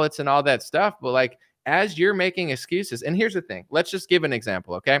the ballots and all that stuff, but like, as you're making excuses, and here's the thing, let's just give an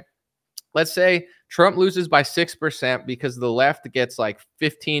example, okay? Let's say Trump loses by 6% because the left gets like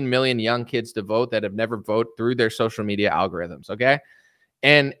 15 million young kids to vote that have never voted through their social media algorithms, okay?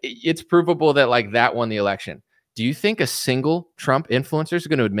 And it's provable that like that won the election. Do you think a single Trump influencer is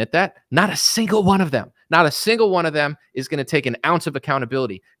going to admit that? Not a single one of them. Not a single one of them is going to take an ounce of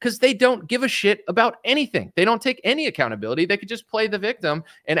accountability because they don't give a shit about anything. They don't take any accountability. They could just play the victim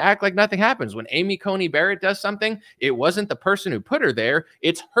and act like nothing happens. When Amy Coney Barrett does something, it wasn't the person who put her there.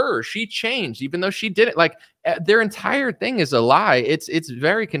 It's her. She changed, even though she didn't. Like their entire thing is a lie. It's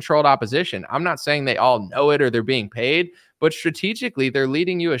very controlled opposition. I'm not saying they all know it or they're being paid, but strategically, they're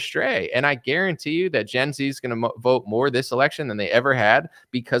leading you astray. And I guarantee you that Gen Z is going to vote more this election than they ever had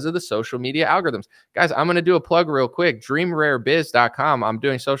because of the social media algorithms. Guys, I'm going to do a plug real quick. DreamRareBiz.com. I'm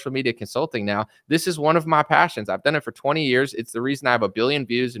doing social media consulting now. This is one of my passions. I've done it for 20 years. It's the reason I have 1 billion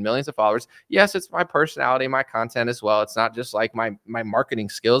views and millions of followers. Yes, it's my personality, my content as well. It's not just like my marketing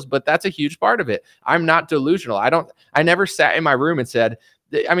skills, but that's a huge part of it. I'm not delusional. I never sat in my room and said,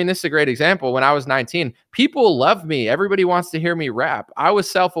 I mean, this is a great example. When I was 19, people love me. Everybody wants to hear me rap. I was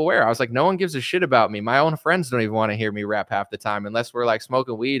self-aware. I was like, no one gives a shit about me. My own friends don't even want to hear me rap half the time unless we're like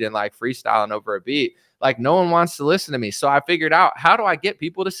smoking weed and like freestyling over a beat. Like no one wants to listen to me. So I figured out, how do I get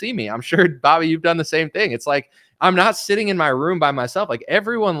people to see me? I'm sure, Bobby, you've done the same thing. It's like, I'm not sitting in my room by myself. Like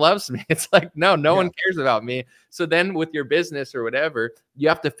everyone loves me. It's like, no one cares about me. So then with your business or whatever, you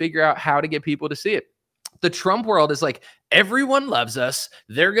have to figure out how to get people to see it. The Trump world is like, everyone loves us.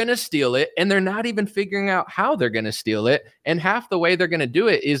 They're going to steal it. And they're not even figuring out how they're going to steal it. And half the way they're going to do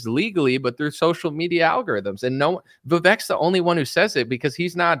it is legally, but through social media algorithms. And Vivek's the only one who says it because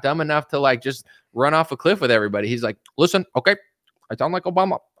he's not dumb enough to like just run off a cliff with everybody. He's like, listen, okay, I sound like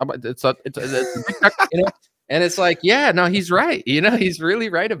Obama. It's a you know? And it's like, yeah, no, he's right. You know, he's really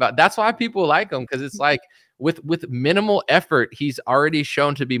right about it. That's why people like him, because it's like, with minimal effort, he's already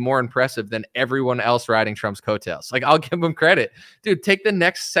shown to be more impressive than everyone else riding Trump's coattails. Like, I'll give him credit. Dude, take the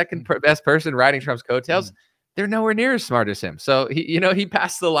next second best person riding Trump's coattails. They're nowhere near as smart as him. So, he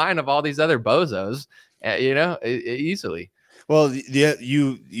passed the line of all these other bozos, easily. Well, yeah,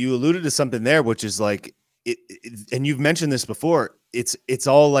 you alluded to something there, which is like, and you've mentioned this before. It's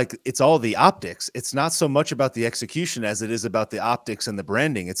all the optics. It's not so much about the execution as it is about the optics and the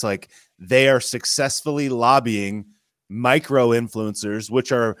branding. It's like they are successfully lobbying micro influencers,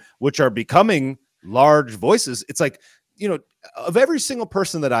 which are becoming large voices. It's like, of every single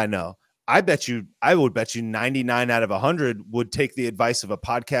person that I know, I would bet you 99 out of 100 would take the advice of a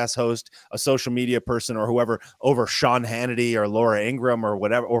podcast host, a social media person, or whoever over Sean Hannity or Laura Ingraham or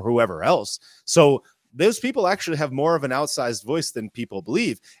whatever, or whoever else. So those people actually have more of an outsized voice than people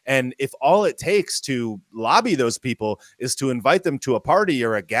believe. And if all it takes to lobby those people is to invite them to a party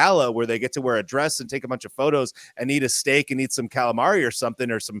or a gala where they get to wear a dress and take a bunch of photos and eat a steak and eat some calamari or something,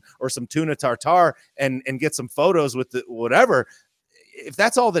 or some tuna tartare and get some photos with the whatever, if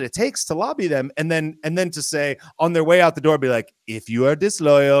that's all that it takes to lobby them, and then to say on their way out the door, be like, if you are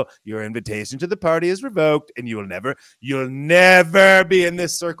disloyal, your invitation to the party is revoked and you'll never be in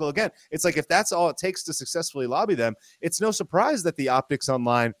this circle again. It's like, if that's all it takes to successfully lobby them, it's no surprise that the optics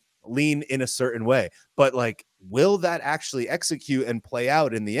online lean in a certain way. But like, will that actually execute and play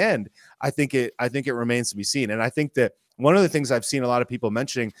out in the end? I think it remains to be seen. And I think that one of the things I've seen a lot of people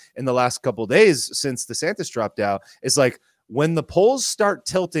mentioning in the last couple of days since DeSantis dropped out is like, when the polls start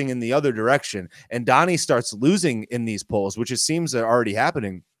tilting in the other direction and Donnie starts losing in these polls, which it seems are already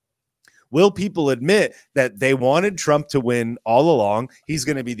happening, will people admit that they wanted Trump to win all along? He's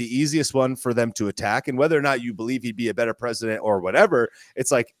going to be the easiest one for them to attack. And whether or not you believe he'd be a better president or whatever,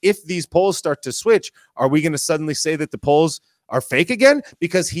 it's like, if these polls start to switch, are we going to suddenly say that the polls are fake again?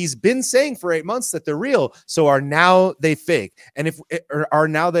 Because he's been saying for 8 months that they're real. So are now they fake? And if are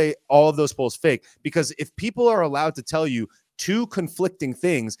now all of those polls fake? Because if people are allowed to tell you two conflicting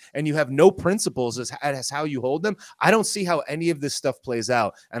things and you have no principles as how you hold them, I don't see how any of this stuff plays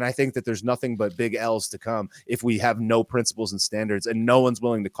out. And I think that there's nothing but big L's to come if we have no principles and standards, and no one's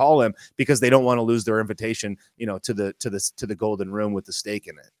willing to call him because they don't want to lose their invitation, to the golden room with the stake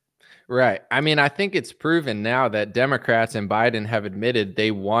in it. Right. I mean, I think it's proven now that Democrats and Biden have admitted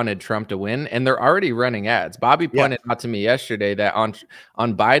they wanted Trump to win, and they're already running ads. Bobby pointed out to me yesterday that on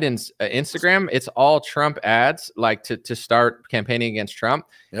Biden's Instagram, it's all Trump ads, like to start campaigning against Trump.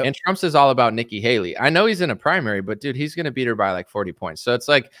 Yep. And Trump's is all about Nikki Haley. I know he's in a primary, but dude, he's going to beat her by like 40 points. So it's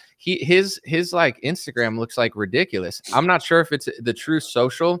like his like Instagram looks like ridiculous. I'm not sure if it's the Truth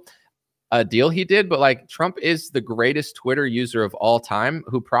Social deal he did, but like Trump is the greatest Twitter user of all time,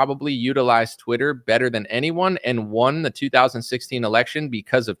 who probably utilized Twitter better than anyone and won the 2016 election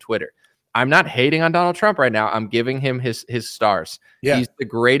because of Twitter. I'm not hating on Donald Trump right now. I'm giving him his stars. Yeah. He's the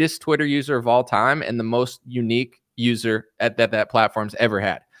greatest Twitter user of all time and the most unique user that platform's ever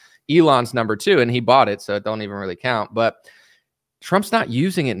had. Elon's number 2, and he bought it, so it don't even really count. But Trump's not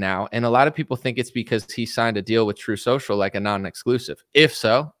using it now, and a lot of people think it's because he signed a deal with True Social, like a non-exclusive. If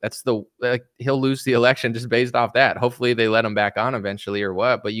so, that's he'll lose the election just based off that. Hopefully they let him back on eventually or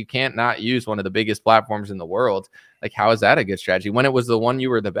what, but you can't not use one of the biggest platforms in the world. Like, how is that a good strategy when it was the one you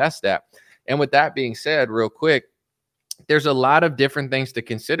were the best at? And with that being said, real quick, there's a lot of different things to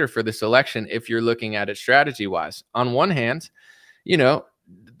consider for this election if you're looking at it strategy-wise. On one hand,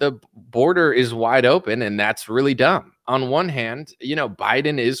 the border is wide open, and that's really dumb. On one hand,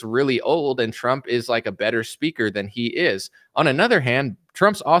 Biden is really old and Trump is like a better speaker than he is. On another hand,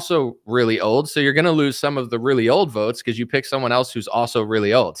 Trump's also really old, so you're going to lose some of the really old votes because you pick someone else who's also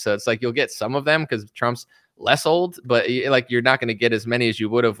really old. So it's like you'll get some of them because Trump's less old, but like you're not going to get as many as you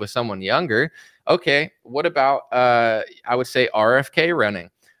would have with someone younger. Okay, what about I would say RFK running?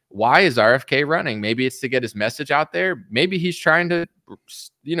 Why is RFK running? Maybe it's to get his message out there. Maybe he's trying to,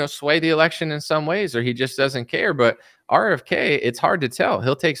 sway the election in some ways, or he just doesn't care. But RFK, it's hard to tell.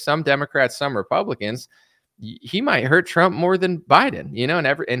 He'll take some Democrats, some Republicans. He might hurt Trump more than Biden,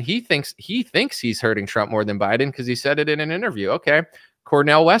 and he thinks he's hurting Trump more than Biden because he said it in an interview. Okay,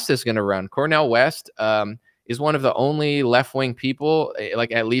 Cornel West is going to run. Cornel West is one of the only left-wing people,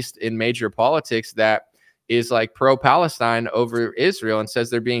 like at least in major politics, that is like pro-Palestine over Israel and says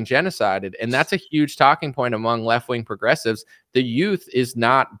they're being genocided. And that's a huge talking point among left-wing progressives. The youth is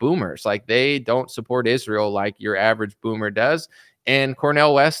not boomers. Like, they don't support Israel like your average boomer does. And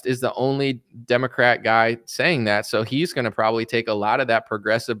Cornel West is the only Democrat guy saying that. So he's going to probably take a lot of that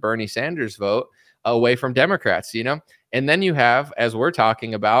progressive Bernie Sanders vote away from Democrats, And then you have, as we're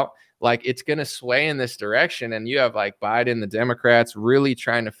talking about, like, it's going to sway in this direction. And you have like Biden, the Democrats really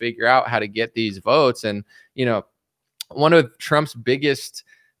trying to figure out how to get these votes. And, one of Trump's biggest,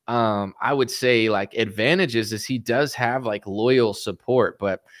 I would say, like, advantages is he does have like loyal support.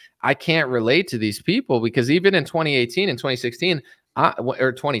 But I can't relate to these people because even in 2018 and 2016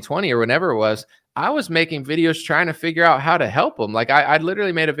 or 2020 or whenever it was, I was making videos trying to figure out how to help them. Like, I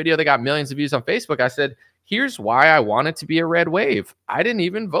literally made a video that got millions of views on Facebook. I said, here's why I want it to be a red wave. I didn't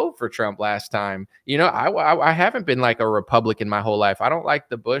even vote for Trump last time. I haven't been like a Republican my whole life. I don't like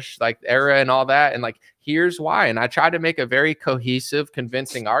the Bush era and all that. And like, here's why. And I tried to make a very cohesive,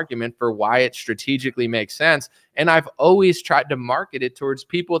 convincing argument for why it strategically makes sense. And I've always tried to market it towards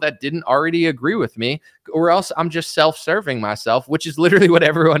people that didn't already agree with me, or else I'm just self-serving myself, which is literally what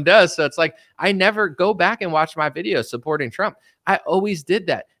everyone does. So it's like, I never go back and watch my videos supporting Trump. I always did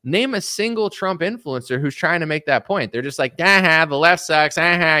that. Name a single Trump influencer who's trying to make that point. They're just like, the left sucks.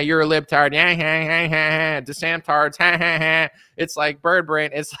 You're a libtard. DeSantards. It's like bird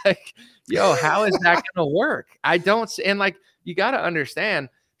brain. It's like, yo, how is that going to work? I don't. And like, you got to understand,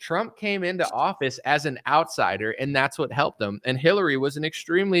 Trump came into office as an outsider, and that's what helped him. And Hillary was an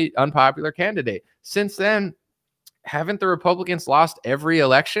extremely unpopular candidate. Since then, haven't the Republicans lost every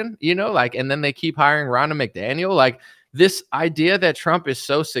election? And then they keep hiring Ronna McDaniel. Like, this idea that Trump is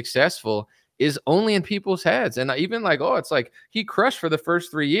so successful is only in people's heads. And even like, it's like he crushed for the first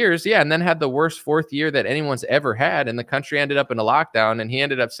 3 years. Yeah. And then had the worst fourth year that anyone's ever had. And the country ended up in a lockdown, and he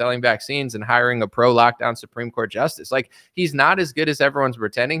ended up selling vaccines and hiring a pro-lockdown Supreme Court justice. Like, he's not as good as everyone's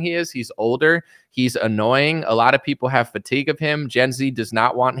pretending he is. He's older. He's annoying. A lot of people have fatigue of him. Gen Z does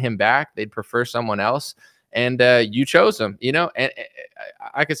not want him back. They'd prefer someone else. And you chose him, and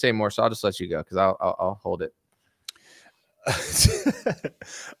I could say more, so I'll just let you go because I'll hold it.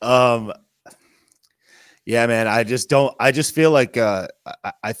 Yeah, man, I just feel like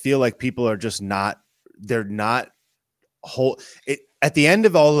I feel like people are just not, they're not whole. At the end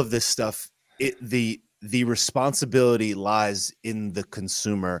of all of this stuff, the the responsibility lies in the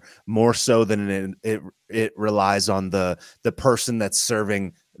consumer more so than it relies on the person that's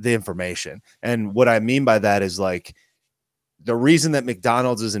serving the information. And what I mean by that is, like, the reason that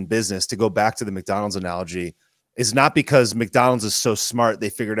McDonald's is in business, to go back to the McDonald's analogy, is not because McDonald's is so smart they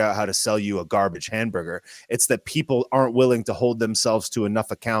figured out how to sell you a garbage hamburger. It's that people aren't willing to hold themselves to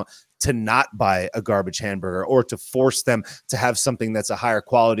enough account to not buy a garbage hamburger, or to force them to have something that's a higher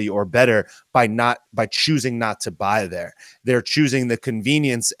quality or better by choosing not to buy there. They're choosing the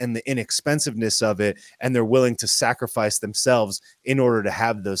convenience and the inexpensiveness of it, and they're willing to sacrifice themselves in order to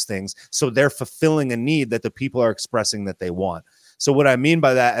have those things. So they're fulfilling a need that the people are expressing that they want. So what I mean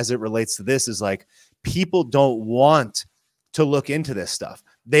by that as it relates to this is, like, people don't want to look into this stuff.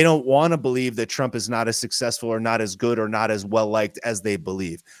 They don't want to believe that Trump is not as successful or not as good or not as well liked as they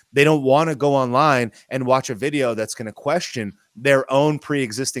believe. They don't want to go online and watch a video that's going to question their own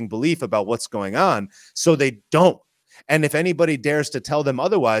pre-existing belief about what's going on. So they don't. And if anybody dares to tell them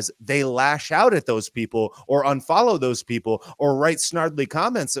otherwise, they lash out at those people or unfollow those people or write snarly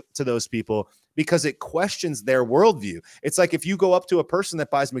comments to those people, because it questions their worldview. It's like if you go up to a person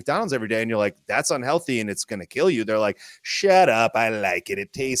that buys McDonald's every day and you're like, that's unhealthy and it's going to kill you. They're like, shut up. I like it.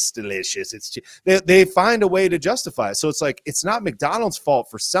 It tastes delicious. They find a way to justify it. So it's like, it's not McDonald's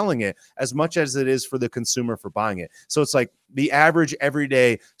fault for selling it as much as it is for the consumer for buying it. So it's like the average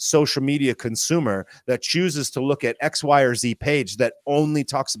everyday social media consumer that chooses to look at X, Y, or Z page that only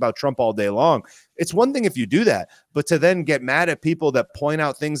talks about Trump all day long. It's one thing if you do that, but to then get mad at people that point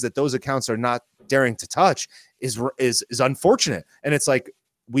out things that those accounts are not daring to touch is unfortunate. And it's like,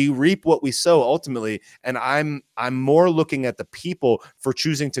 we reap what we sow ultimately. And I'm more looking at the people for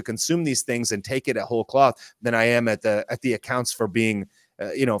choosing to consume these things and take it at whole cloth than I am at the accounts for being,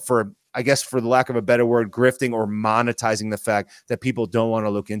 for, I guess, for the lack of a better word, grifting or monetizing the fact that people don't want to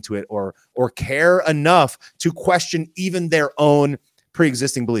look into it or care enough to question even their own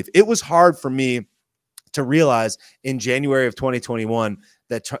pre-existing belief. It was hard for me to realize in January of 2021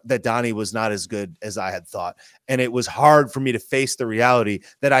 that Donnie was not as good as I had thought. And it was hard for me to face the reality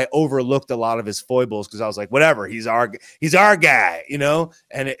that I overlooked a lot of his foibles because I was like, whatever, he's our guy,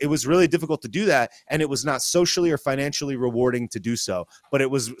 and it was really difficult to do that. And it was not socially or financially rewarding to do so, but it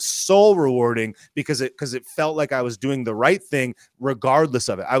was soul rewarding because it felt like I was doing the right thing regardless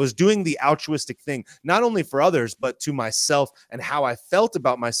of it. I was doing the altruistic thing, not only for others, but to myself and how I felt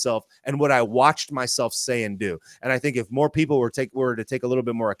about myself and what I watched myself say and do. And I think if more people were to take a little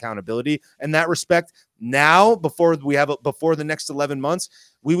bit more accountability in that respect now, before the next 11 months,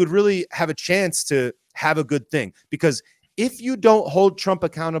 we would really have a chance to have a good thing. Because if you don't hold Trump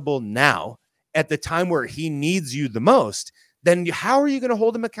accountable now at the time where he needs you the most, then how are you going to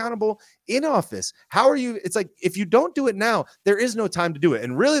hold him accountable in office? It's like, if you don't do it now, there is no time to do it.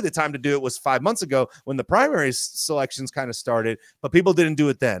 And really the time to do it was 5 months ago when the primary selections kind of started, but people didn't do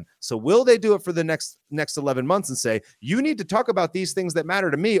it then. So will they do it for the next 11 months and say, you need to talk about these things that matter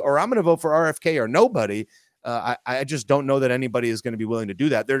to me, or I'm going to vote for RFK or nobody? I just don't know that anybody is going to be willing to do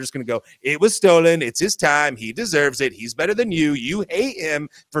that. They're just going to go, it was stolen. It's his time. He deserves it. He's better than you. You hate him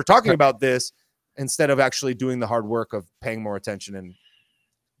for talking about this, instead of actually doing the hard work of paying more attention and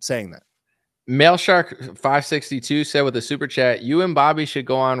saying that. Mail Shark 562 said with a super chat, you and Bobby should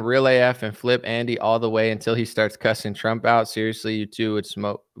go on Real AF and flip Andy all the way until he starts cussing Trump out. Seriously, you two would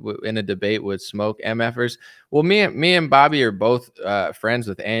smoke in a debate, would smoke MFers. Well, me and Bobby are both friends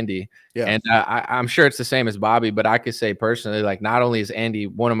with Andy. Yeah. And I'm sure it's the same as Bobby, but I could say personally, like, not only is Andy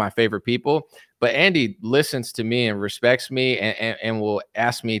one of my favorite people, but Andy listens to me and respects me and will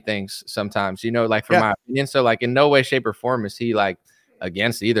ask me things sometimes, like for my opinion. So like in no way, shape, or form is he like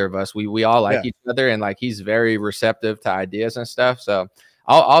against either of us. We all like each other, and like he's very receptive to ideas and stuff. So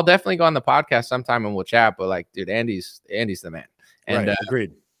I'll definitely go on the podcast sometime and we'll chat. But like, dude, Andy's the man. And right,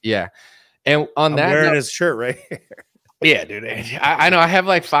 agreed. Yeah. And on that, wearing his shirt right here. Yeah, dude. I know I have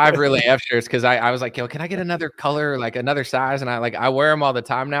like 5 Real AF shirts because I was like, yo, can I get another color, like another size? And I wear them all the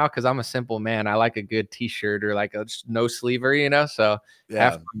time now because I'm a simple man. I like a good t-shirt or like a no sleever, So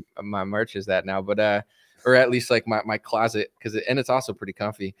half my merch is that now, but or at least like my closet, and it's also pretty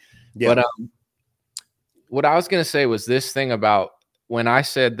comfy. Yeah. But what I was gonna say was this thing about when I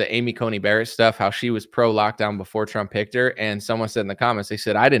said the Amy Coney Barrett stuff, how she was pro lockdown before Trump picked her, and someone said in the comments, they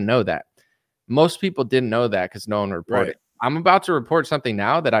said, I didn't know that. Most people didn't know that because no one reported. Right. I'm about to report something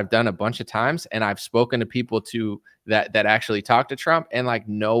now that I've done a bunch of times, and I've spoken to people that actually talk to Trump, and like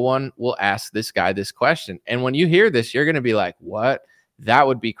no one will ask this guy this question. And when you hear this, you're going to be like, what? That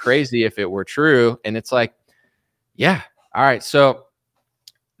would be crazy if it were true. And it's like, yeah. All right. So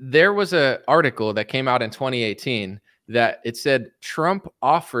there was an article that came out in 2018 that it said Trump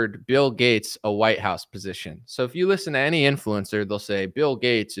offered Bill Gates a White House position. So if you listen to any influencer, they'll say Bill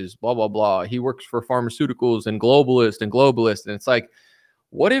Gates is blah, blah, blah. He works for pharmaceuticals and globalist. And it's like,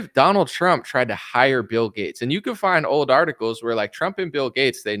 what if Donald Trump tried to hire Bill Gates? And you can find old articles where like Trump and Bill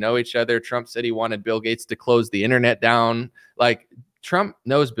Gates, they know each other. Trump said he wanted Bill Gates to close the internet down. Like Trump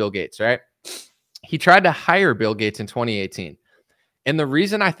knows Bill Gates, right? He tried to hire Bill Gates in 2018. And the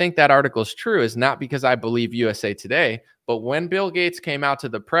reason I think that article is true is not because I believe USA Today, but when Bill Gates came out to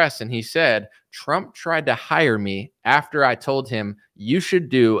the press and he said, Trump tried to hire me after I told him you should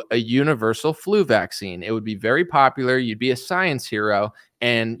do a universal flu vaccine. It would be very popular. You'd be a science hero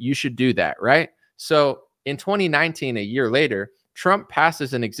and you should do that, right? So in 2019, a year later, Trump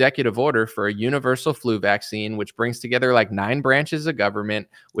passes an executive order for a universal flu vaccine, which brings together like 9 branches of government,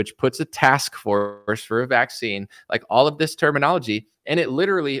 which puts a task force for a vaccine, like all of this terminology. And it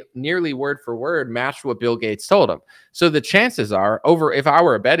literally nearly word for word matched what Bill Gates told him. So the chances are if I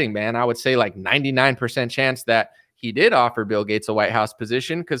were a betting man, I would say like 99% chance that he did offer Bill Gates a White House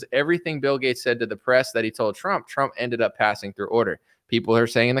position, because everything Bill Gates said to the press that he told Trump ended up passing through order. People are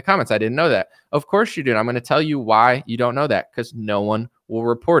saying in the comments, I didn't know that. Of course you do. I'm going to tell you why you don't know that, because no one will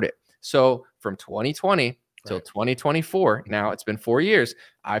report it. So from 2020 till 2024, now it's been 4 years,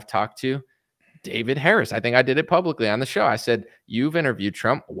 I've talked to David Harris. I think I did it publicly on the show. I said, you've interviewed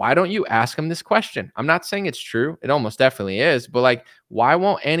Trump. Why don't you ask him this question? I'm not saying it's true. It almost definitely is. But like, why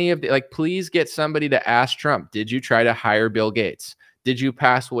won't any of the, like, please get somebody to ask Trump, did you try to hire Bill Gates? Did you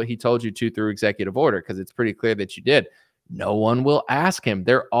pass what he told you to through executive order? Because it's pretty clear that you did. No one will ask him.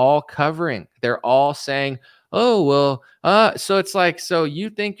 They're all covering. They're all saying, oh, well, so it's like, so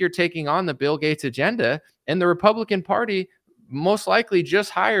you think you're taking on the Bill Gates agenda, and the Republican Party most likely just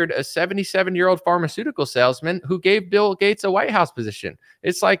hired a 77-year-old pharmaceutical salesman who gave Bill Gates a White House position.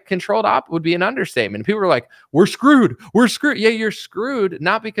 It's like controlled op would be an understatement. People are like, we're screwed. We're screwed. Yeah, you're screwed.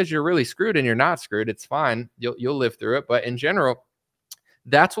 Not because you're really screwed and you're not screwed. It's fine. You'll live through it. But in general,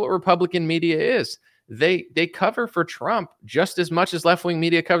 that's what Republican media is. They cover for Trump just as much as left-wing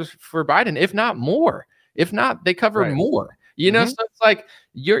media covers for Biden, if not more. If not, they cover more. You know, so it's like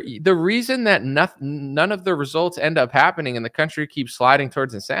the reason that none of the results end up happening and the country keeps sliding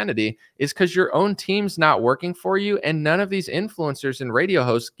towards insanity is because your own team's not working for you, and none of these influencers and radio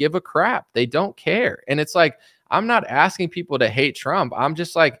hosts give a crap. They don't care. And it's like, I'm not asking people to hate Trump. I'm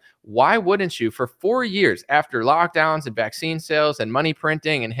just like, why wouldn't you? For 4 years after lockdowns and vaccine sales and money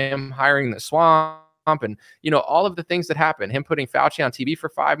printing and him hiring the swamp and, you know, all of the things that happened, him putting Fauci on TV for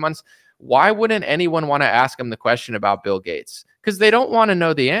 5 months, why wouldn't anyone want to ask him the question about Bill Gates? Because they don't want to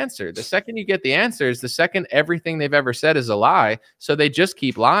know the answer. The second you get the answers, the second everything they've ever said is a lie. So they just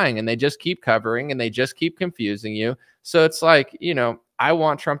keep lying and they just keep covering and they just keep confusing you. So it's like, you know, I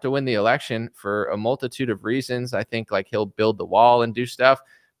want Trump to win the election for a multitude of reasons. I think like he'll build the wall and do stuff.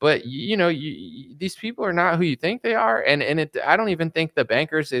 But, you know, these people are not who you think they are. And I don't even think the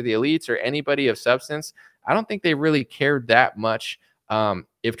bankers or the elites or anybody of substance, I don't think they really cared that much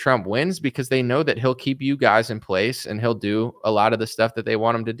if Trump wins, because they know that he'll keep you guys in place and he'll do a lot of the stuff that they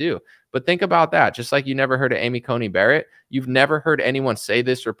want him to do. But think about that. Just like you never heard of Amy Coney Barrett, you've never heard anyone say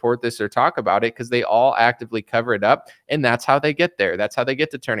this, report this, or talk about it, because they all actively cover it up. And that's how they get there. That's how they get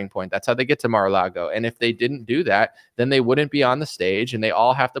to Turning Point. That's how they get to Mar-a-Lago. And if they didn't do that, then they wouldn't be on the stage, and they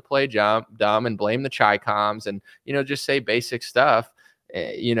all have to play dumb and blame the Chi-Coms and, you know, just say basic stuff.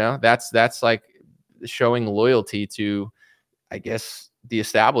 You know, that's like showing loyalty to, I guess, the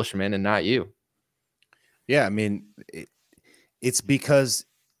establishment and not you. Yeah, I mean, it's because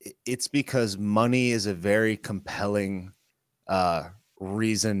money is a very compelling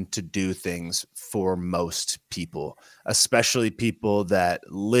reason to do things for most people, especially people that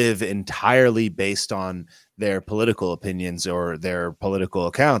live entirely based on their political opinions or their political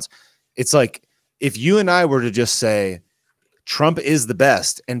accounts. It's like if you and I were to just say Trump is the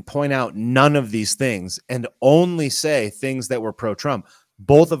best and point out none of these things and only say things that were pro-Trump,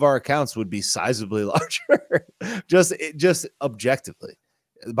 both of our accounts would be sizably larger, just objectively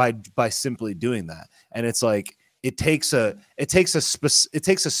by simply doing that. And it's like it takes a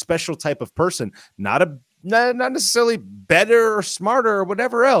special type of person, not necessarily better or smarter or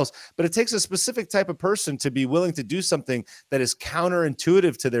whatever else, but it takes a specific type of person to be willing to do something that is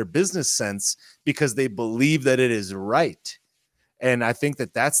counterintuitive to their business sense because they believe that it is right. And I think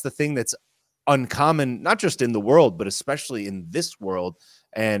that that's the thing that's uncommon, not just in the world, but especially in this world.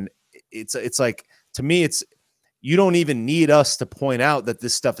 And it's like, to me, it's, you don't even need us to point out that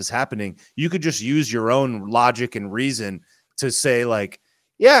this stuff is happening. You could just use your own logic and reason to say like,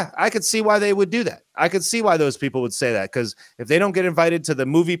 Yeah, I could see why they would do that. I could see why those people would say that, because if they don't get invited to the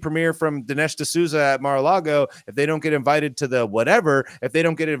movie premiere from Dinesh D'Souza at Mar-a-Lago, if they don't get invited to the whatever, if they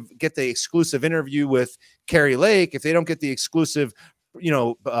don't get the exclusive interview with Carrie Lake, if they don't get the exclusive,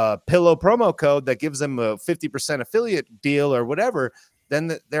 pillow promo code that gives them a 50% affiliate deal or whatever,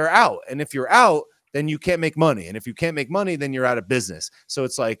 then they're out. And if you're out, then you can't make money. And if you can't make money, then you're out of business. So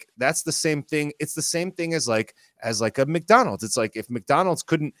it's like, that's the same thing. It's the same thing as like a McDonald's. It's like, if McDonald's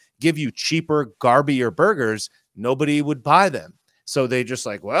couldn't give you cheaper, garbier burgers, nobody would buy them. So they just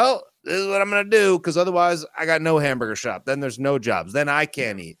like, well, this is what I'm going to do, because otherwise I got no hamburger shop. Then there's no jobs. Then I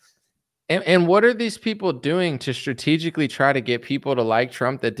can't eat. And what are these people doing to strategically try to get people to like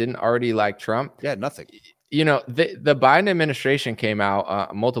Trump that didn't already like Trump? Yeah, nothing. The Biden administration came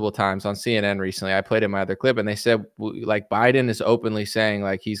out multiple times on CNN recently. I played in my other clip, and they said like Biden is openly saying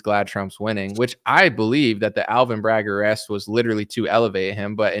like he's glad Trump's winning, which I believe that the Alvin Bragg arrest was literally to elevate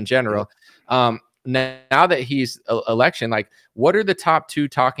him. But in general, now that he's election, like what are the top 2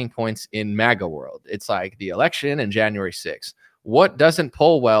 talking points in MAGA world? It's like the election and January 6th. What doesn't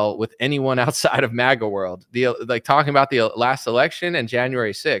poll well with anyone outside of MAGA world? Like talking about the last election and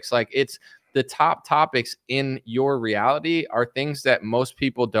January 6th. Like it's the top topics in your reality are things that most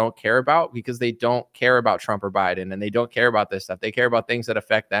people don't care about, because they don't care about Trump or Biden, and they don't care about this stuff. They care about things that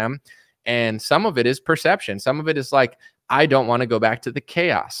affect them. And some of it is perception. Some of it is like, I don't want to go back to the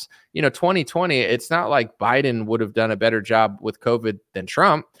chaos. 2020, it's not like Biden would have done a better job with COVID than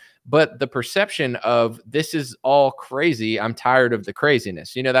Trump, but the perception of this is all crazy. I'm tired of the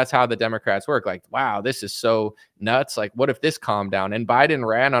craziness. That's how the Democrats work. Like, wow, this is so nuts. Like, what if this calmed down? And Biden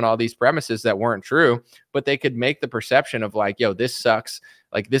ran on all these premises that weren't true, but they could make the perception of like, yo, this sucks.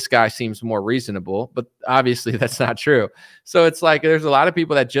 Like, this guy seems more reasonable, but obviously that's not true. So it's like, there's a lot of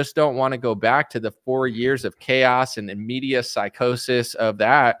people that just don't want to go back to the 4 years of chaos and media psychosis of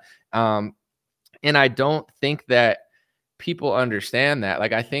that. And I don't think that people understand that.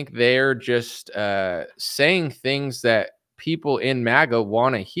 Like, I think they're just saying things that people in MAGA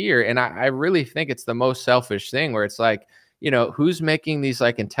want to hear. And I really think it's the most selfish thing, where it's like, who's making these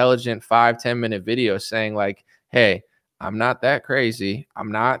like intelligent 5-10 minute videos saying like, hey, I'm not that crazy.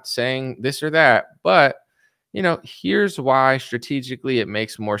 I'm not saying this or that, but here's why strategically it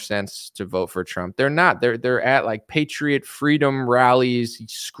makes more sense to vote for Trump. They're at like patriot freedom rallies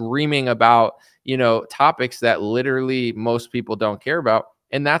screaming about, topics that literally most people don't care about.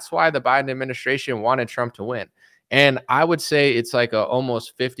 And that's why the Biden administration wanted Trump to win. And I would say it's like a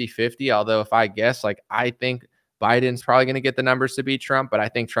almost 50-50. Although if I guess, like, I think Biden's probably going to get the numbers to beat Trump, but I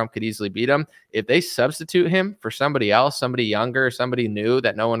think Trump could easily beat him. If they substitute him for somebody else, somebody younger, somebody new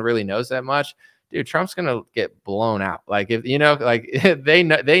that no one really knows that much, dude, Trump's going to get blown out. Like, if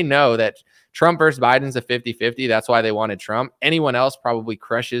they know that Trump versus Biden's a 50-50. That's why they wanted Trump. Anyone else probably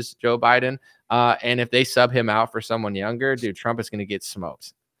crushes Joe Biden. And if they sub him out for someone younger, dude, Trump is going to get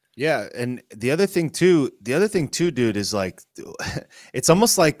smoked. Yeah. And the other thing too, dude, is like, it's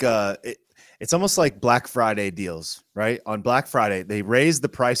almost like, it's almost like Black Friday deals, right? On Black Friday, they raise the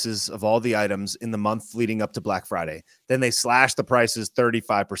prices of all the items in the month leading up to Black Friday. Then they slash the prices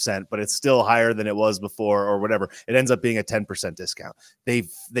 35%, but it's still higher than it was before or whatever. It ends up being a 10% discount.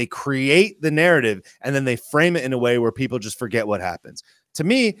 They create the narrative, and then they frame it in a way where people just forget what happens. To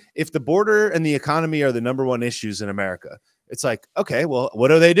me, if the border and the economy are the number one issues in America, it's like, okay, well, what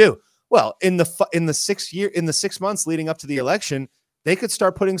do? Well, in the 6 months leading up to the election, they could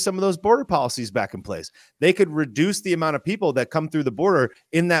start putting some of those border policies back in place. They could reduce the amount of people that come through the border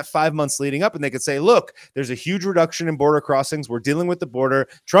in that 5 months leading up. And they could say, look, there's a huge reduction in border crossings. We're dealing with the border.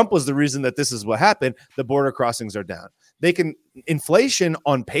 Trump was the reason that this is what happened. The border crossings are down. Inflation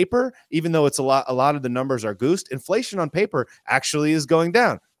on paper, even though it's a lot of the numbers are goosed, inflation on paper actually is going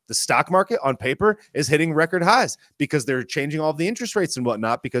down. The stock market on paper is hitting record highs because they're changing all of the interest rates and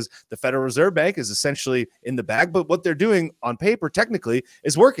whatnot, because the Federal Reserve Bank is essentially in the bag. But what they're doing on paper technically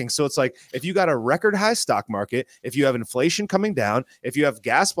is working. So it's like, if you got a record high stock market, if you have inflation coming down, if you have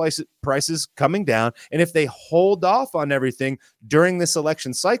gas prices coming down, and if they hold off on everything during this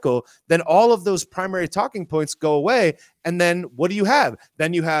election cycle, then all of those primary talking points go away. And then what do you have?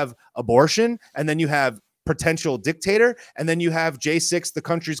 Then you have abortion, and then you have potential dictator, and then you have J6, the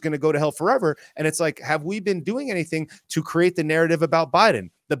country's going to go to hell forever. And it's like, have we been doing anything to create the narrative about Biden?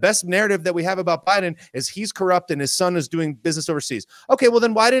 The best narrative that we have about Biden is he's corrupt and his son is doing business overseas. Okay, well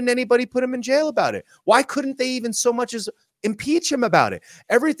then why didn't anybody put him in jail about it? Why couldn't they even so much as impeach him about it?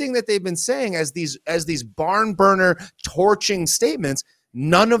 Everything that they've been saying as these barn burner torching statements,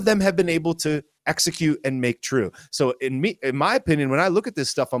 none of them have been able to execute and make true. So in my opinion, when I look at this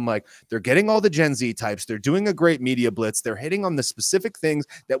stuff, I'm like, they're getting all the Gen Z types. They're doing a great media blitz. They're hitting on the specific things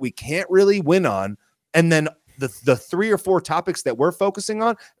that we can't really win on. And then the 3 or 4 topics that we're focusing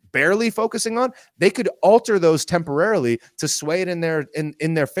on, barely focusing on, they could alter those temporarily to sway it in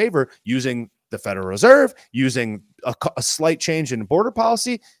their favor using the Federal Reserve, using a slight change in border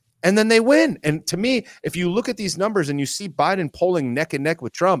policy, and then they win. And to me, if you look at these numbers and you see Biden polling neck and neck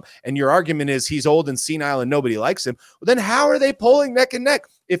with Trump, and your argument is he's old and senile and nobody likes him, well, then how are they polling neck and neck?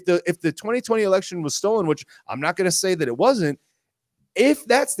 If the 2020 election was stolen, which I'm not going to say that it wasn't, if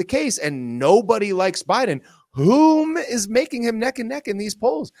that's the case and nobody likes Biden, whom is making him neck and neck in these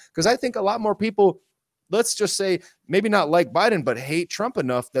polls? Because I think a lot more people, let's just say, maybe not like Biden, but hate Trump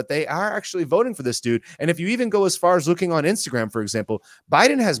enough that they are actually voting for this dude. And if you even go as far as looking on Instagram, for example,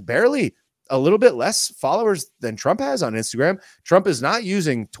 Biden has barely a little bit less followers than Trump has on Instagram. Trump is not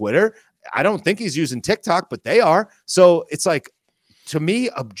using Twitter. I don't think he's using TikTok, but they are. So it's like, to me,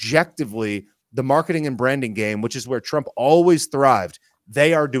 objectively, the marketing and branding game, which is where Trump always thrived,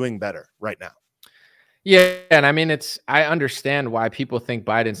 they are doing better right now. Yeah, and I mean, I understand why people think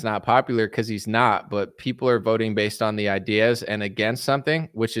Biden's not popular, because he's not, but people are voting based on the ideas and against something,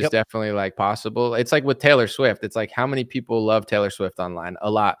 which is definitely like possible. It's like with Taylor Swift. It's like, how many people love Taylor Swift online? A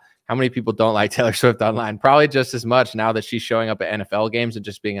lot. How many people don't like Taylor Swift online? Probably just as much now that she's showing up at NFL games and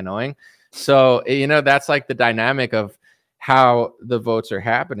just being annoying. So, that's like the dynamic of how the votes are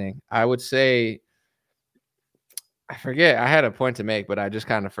happening. I would say, I forget. I had a point to make, but I just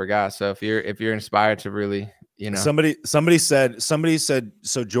kind of forgot. So if you're inspired to really, somebody said,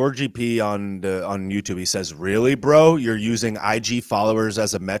 so Georgie P on YouTube, he says, really, bro, you're using IG followers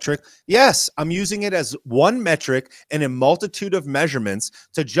as a metric? Yes, I'm using it as one metric in a multitude of measurements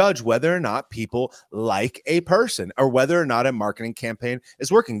to judge whether or not people like a person or whether or not a marketing campaign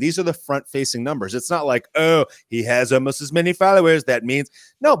is working. These are the front facing numbers. It's not like, oh, he has almost as many followers. That means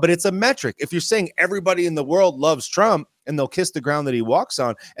no, but it's a metric. If you're saying everybody in the world loves Trump, and they'll kiss the ground that he walks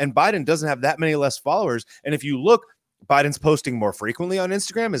on, and Biden doesn't have that many less followers. And if you look, Biden's posting more frequently on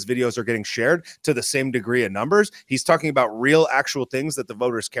Instagram. His videos are getting shared to the same degree of numbers. He's talking about real, actual things that the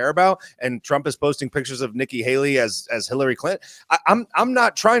voters care about. And Trump is posting pictures of Nikki Haley as Hillary Clinton. I'm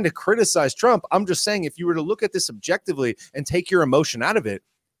not trying to criticize Trump. I'm just saying, if you were to look at this objectively and take your emotion out of it,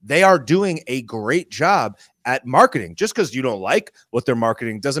 they are doing a great job at marketing. Just because you don't like what they're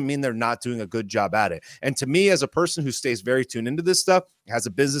marketing doesn't mean they're not doing a good job at it. And to me, as a person who stays very tuned into this stuff, has a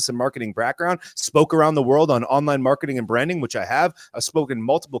business and marketing background, spoke around the world on online marketing and branding, which I have. I've spoken in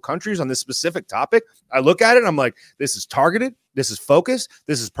multiple countries on this specific topic. I look at it and I'm like, this is targeted, this is focused,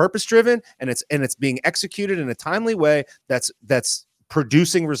 this is purpose-driven, and it's being executed in a timely way that's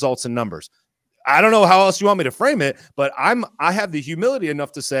producing results and numbers. I don't know how else you want me to frame it, but I have the humility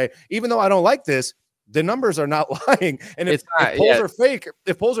enough to say, even though I don't like this, the numbers are not lying. And if polls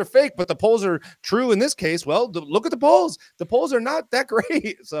are fake, but the polls are true in this case, well, look at the polls. The polls are not that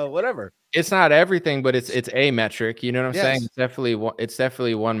great. So whatever. It's not everything, but it's a metric. You know what I'm saying? It's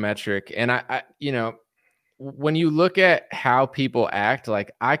definitely one metric. And I when you look at how people act,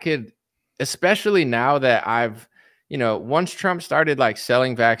 like I could, especially now that I've, once Trump started like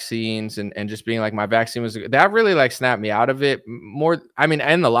selling vaccines and just being like, my vaccine was, that really like snapped me out of it more. I mean,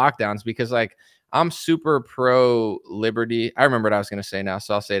 and the lockdowns, because like I'm super pro liberty. I remember what I was going to say now,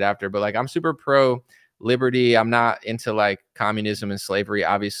 so I'll say it after, but like I'm super pro liberty. I'm not into like communism and slavery,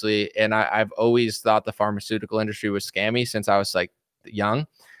 obviously. And I've always thought the pharmaceutical industry was scammy since I was like young.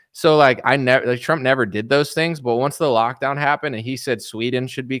 So like Trump never did those things, but once the lockdown happened and he said Sweden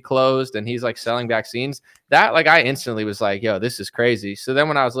should be closed and he's like selling vaccines, that like I instantly was like, yo, this is crazy. So then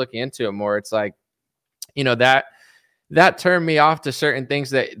when I was looking into it more, it's like, that turned me off to certain things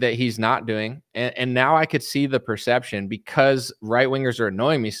that he's not doing. And now I could see the perception, because right wingers are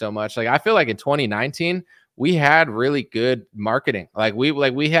annoying me so much. Like I feel like in 2019, we had really good marketing. Like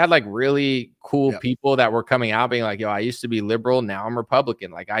we had like really cool people that were coming out being like, yo, I used to be liberal, now I'm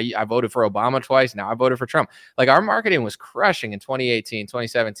Republican. Like I voted for Obama twice, now I voted for Trump. Like our marketing was crushing in 2018,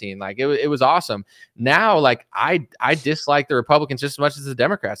 2017. Like it was awesome. Now, like I dislike the Republicans just as much as the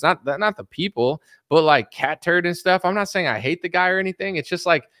Democrats. Not the people, but like cat turd and stuff. I'm not saying I hate the guy or anything. It's just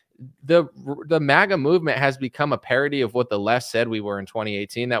like the MAGA movement has become a parody of what the left said we were in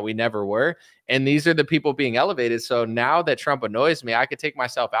 2018 that we never were. And these are the people being elevated. So now that Trump annoys me, I could take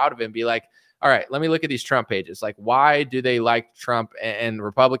myself out of it and be like, all right, let me look at these Trump pages. Like, why do they like Trump and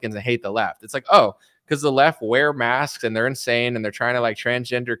Republicans and hate the left? It's like, oh, because the left wear masks and they're insane and they're trying to like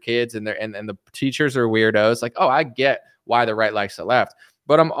transgender kids and the teachers are weirdos. Like, oh, I get why the right likes the left.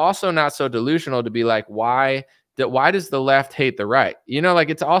 But I'm also not so delusional to be like, why why does the left hate the right? You know, like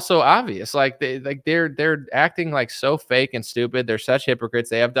it's also obvious. Like they're acting like so fake and stupid. They're such hypocrites.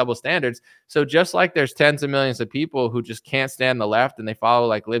 They have double standards. So just like there's tens of millions of people who just can't stand the left and they follow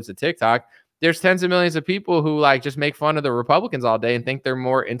like libs of TikTok, there's tens of millions of people who like just make fun of the Republicans all day and think they're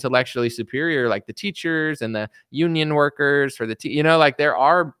more intellectually superior, like the teachers and the union workers or you know, like there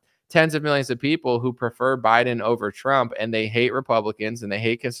are tens of millions of people who prefer Biden over Trump, and they hate Republicans and they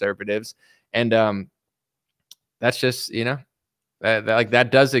hate conservatives. And that's just, you know,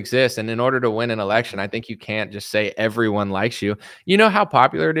 that does exist. And in order to win an election, I think you can't just say everyone likes you. You know how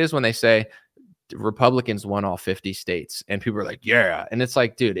popular it is when they say Republicans won all 50 states and people are like, yeah. And it's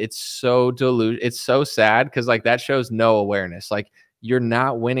like, dude, it's so it's so sad because like that shows no awareness. Like you're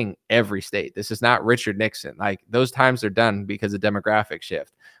not winning every state. This is not Richard Nixon. Like those times are done because of demographic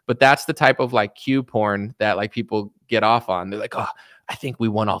shift. But that's the type of like Q porn that like people get off on. They're like, oh, I think we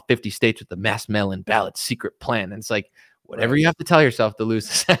won all 50 states with the mass mail-in ballot secret plan. And it's like, whatever you have to tell yourself to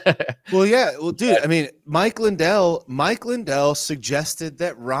lose. Well, yeah. Well, dude, I mean, Mike Lindell suggested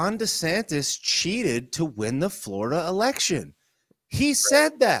that Ron DeSantis cheated to win the Florida election. He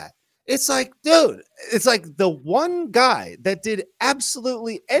said that. It's like, dude, it's like the one guy that did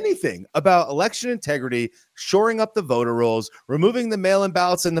absolutely anything about election integrity, shoring up the voter rolls, removing the mail-in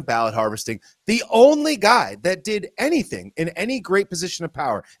ballots and the ballot harvesting. The only guy that did anything in any great position of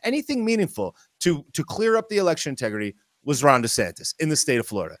power, anything meaningful to clear up the election integrity was Ron DeSantis in the state of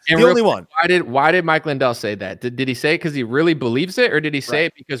Florida. And the only one. Why did Mike Lindell say that? Did he say it because he really believes it, or did he say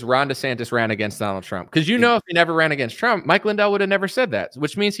it because Ron DeSantis ran against Donald Trump? Because you know, if he never ran against Trump, Mike Lindell would have never said that,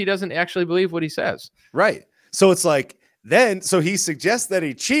 which means he doesn't actually believe what he says. Right. So it's like so he suggests that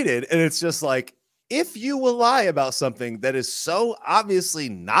he cheated, and it's just like, if you will lie about something that is so obviously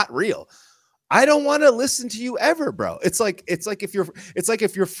not real, I don't want to listen to you ever, bro. It's like if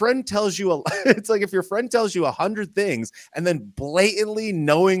your friend tells you it's like if your friend tells you 100 things and then blatantly,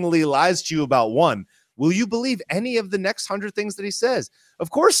 knowingly lies to you about one. Will you believe any of the next 100 things that he says? Of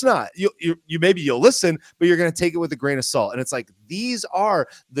course not. You maybe you'll listen, but you're going to take it with a grain of salt. And it's like, these are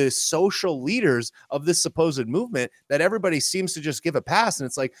the social leaders of this supposed movement that everybody seems to just give a pass. And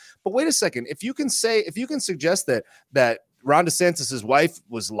it's like, but wait a second. If you can suggest that Ron DeSantis' wife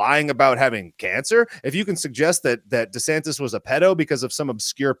was lying about having cancer, if you can suggest that DeSantis was a pedo because of some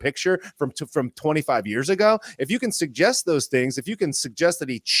obscure picture from 25 years ago, if you can suggest those things, if you can suggest that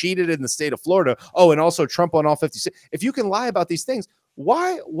he cheated in the state of Florida, and also Trump on all 50 states, if you can lie about these things,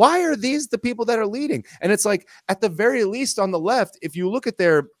 why are these the people that are leading? And it's like, at the very least on the left, if you look at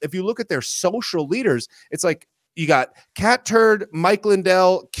their social leaders, it's like, you got Cat Turd, Mike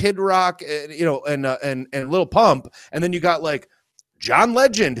Lindell, Kid Rock, and Lil Pump, and then you got like John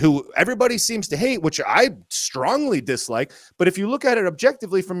Legend, who everybody seems to hate, which I strongly dislike. But if you look at it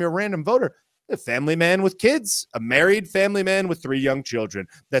objectively from your random voter, a family man with kids, a married family man with 3 young children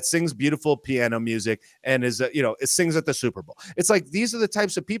that sings beautiful piano music and is it sings at the Super Bowl. It's like, these are the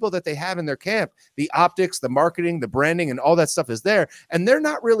types of people that they have in their camp. The optics, the marketing, the branding, and all that stuff is there, and they're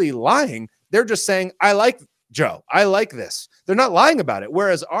not really lying. They're just saying, I like Joe, I like this. They're not lying about it.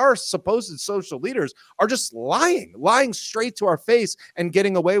 Whereas our supposed social leaders are just lying straight to our face and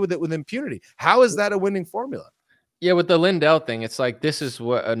getting away with it with impunity. How is that a winning formula? Yeah, with the Lindell thing, it's like, this is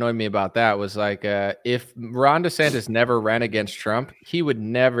what annoyed me about that was like, if Ron DeSantis never ran against Trump, he would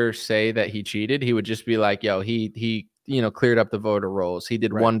never say that he cheated. He would just be like, yo, he cleared up the voter rolls. He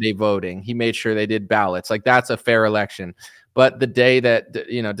did one-day voting. He made sure they did ballots. Like, that's a fair election. But the day that,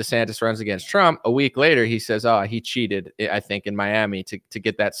 DeSantis runs against Trump, a week later, he says, oh, he cheated, I think, in Miami to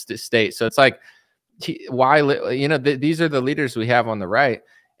get that state. So it's like, why, these are the leaders we have on the right.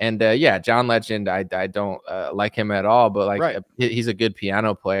 And John Legend, I don't like him at all, but like he's a good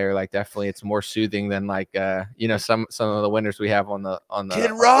piano player. Like, definitely, it's more soothing than like some of the winners we have on the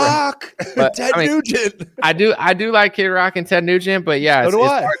Kid Rock, but, Ted Nugent. I do like Kid Rock and Ted Nugent, but yeah,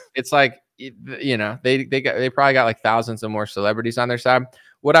 it's like, they probably got like thousands of more celebrities on their side.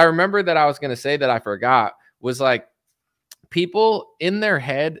 What I remember that I was going to say that I forgot was like, people in their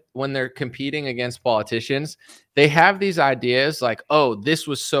head when they're competing against politicians, they have these ideas like, oh, this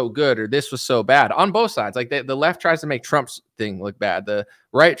was so good or this was so bad on both sides. Like the left tries to make Trump's thing look bad. The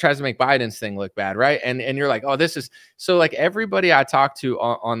right tries to make Biden's thing look bad. Right. And you're like, oh, this is so, like, everybody I talk to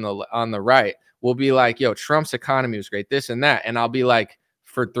on the right will be like, yo, Trump's economy was great, this and that. And I'll be like,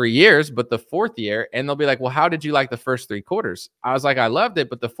 for 3 years, but the 4th year, and they'll be like, well, how did you like the first 3 quarters? I was like, I loved it,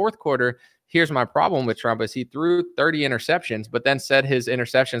 but the 4th quarter, here's my problem with Trump is he threw 30 interceptions, but then said his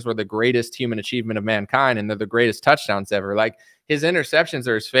interceptions were the greatest human achievement of mankind and they're the greatest touchdowns ever. Like, his interceptions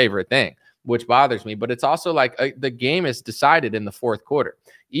are his favorite thing. which bothers me. But it's also like the game is decided in the fourth quarter.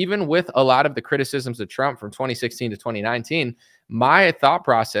 Even with a lot of the criticisms of Trump from 2016 to 2019, my thought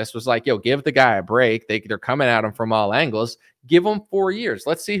process was like, yo, give the guy a break. They're coming at him from all angles. Give him 4 years.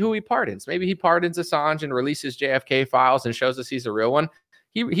 Let's see who he pardons. Maybe he pardons Assange and releases JFK files and shows us he's a real one.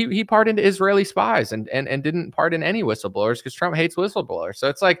 He pardoned Israeli spies and didn't pardon any whistleblowers because Trump hates whistleblowers. So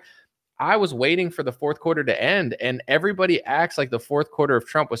it's like, I was waiting for the fourth quarter to end, and everybody acts like the fourth quarter of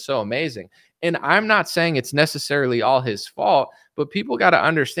Trump was so amazing. And I'm not saying it's necessarily all his fault, but people got to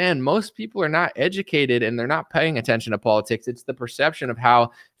understand most people are not educated and they're not paying attention to politics. It's the perception of how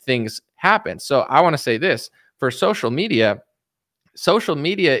things happen. So I want to say this for social media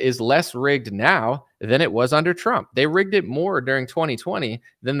is less rigged now than it was under Trump. They rigged it more during 2020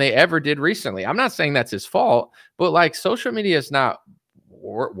 than they ever did recently. I'm not saying that's his fault, but like social media is not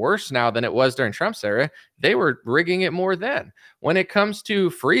worse now than it was during Trump's era. They were rigging it more then. When it comes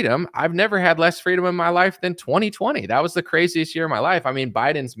to freedom, I've never had less freedom in my life than 2020. That was the craziest year of my life. I mean,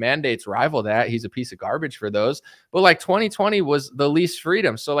 Biden's mandates rival that. He's a piece of garbage for those. But like 2020 was the least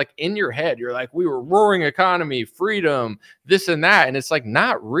freedom. So like in your head, you're like, we were roaring economy, freedom, this and that. And it's like,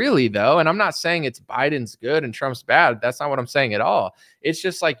 not really though. And I'm not saying it's Biden's good and Trump's bad. That's not what I'm saying at all. It's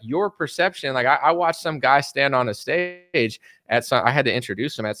just like your perception. Like I watched some guy stand on a stage at some, I had to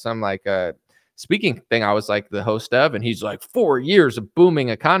introduce him at some like speaking thing I was like the host of, and he's like 4 years of booming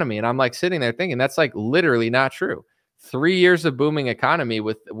economy. And I'm like sitting there thinking that's like literally not true. 3 years of booming economy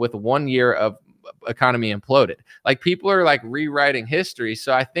with 1 year of economy imploded. Like people are like rewriting history.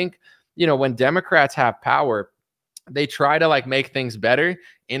 So I think, you know, when Democrats have power, they try to like make things better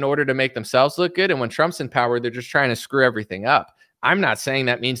in order to make themselves look good. And when Trump's in power, they're just trying to screw everything up. I'm not saying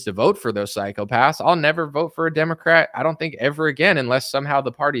that means to vote for those psychopaths. I'll never vote for a Democrat. I don't think ever again, unless somehow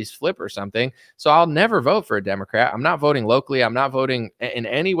the parties flip or something. So I'll never vote for a Democrat. I'm not voting locally. I'm not voting in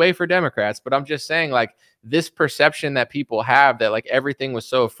any way for Democrats, but I'm just saying like this perception that people have that like everything was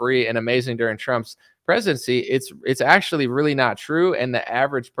so free and amazing during Trump's presidency, it's actually really not true. And the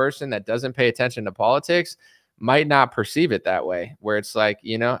average person that doesn't pay attention to politics might not perceive it that way, where it's like,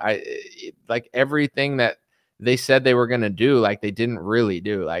 you know, like everything that they said they were going to do, like they didn't really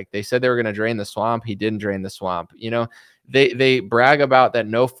do. Like they said they were going to drain the swamp. He didn't drain the swamp. You know, they brag about that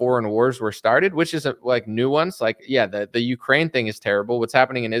no foreign wars were started, which is like new ones. Like, yeah, the Ukraine thing is terrible. What's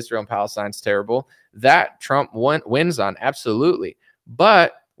happening in Israel and Palestine is terrible. That Trump wins on. Absolutely.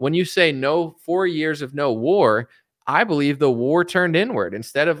 But when you say no 4 years of no war, I believe the war turned inward.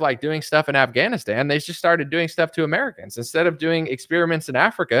 Instead of like doing stuff in Afghanistan, they just started doing stuff to Americans. Instead of doing experiments in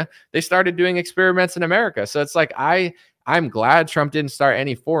Africa, they started doing experiments in America. So it's like, I'm glad Trump didn't start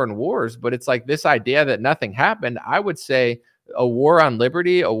any foreign wars, but it's like this idea that nothing happened. I would say a war on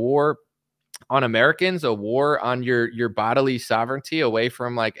liberty, a war on Americans, a war on your bodily sovereignty away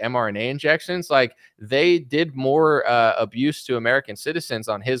from like mRNA injections. Like they did more abuse to American citizens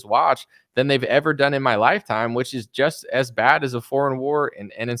on his watch than they've ever done in my lifetime, which is just as bad as a foreign war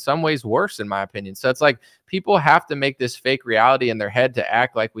and in some ways worse, in my opinion. So it's like people have to make this fake reality in their head to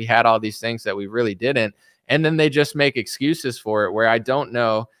act like we had all these things that we really didn't. And then they just make excuses for it, where I don't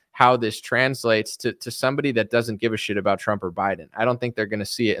know how this translates to somebody that doesn't give a shit about Trump or Biden. I don't think they're going to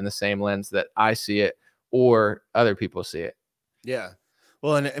see it in the same lens that I see it or other people see it. Yeah.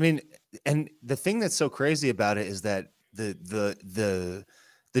 Well, and I mean, and the thing that's so crazy about it is that the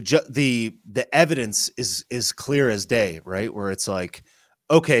evidence is clear as day, right? Where it's like,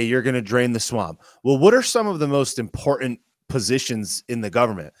 okay, you're going to drain the swamp. Well, what are some of the most important positions in the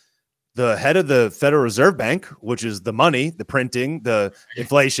government? The head of the Federal Reserve Bank, which is the money, the printing, the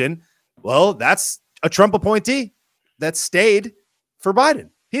inflation. Well, that's a Trump appointee that stayed for Biden.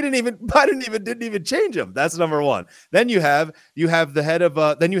 Biden didn't even change him. That's number one. Then you have the head of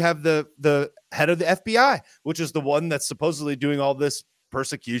the head of the FBI, which is the one that's supposedly doing all this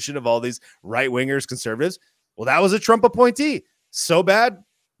persecution of all these right wingers, conservatives. Well, that was a Trump appointee. So bad,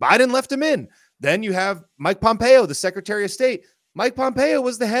 Biden left him in. Then you have Mike Pompeo, the Secretary of State. Mike Pompeo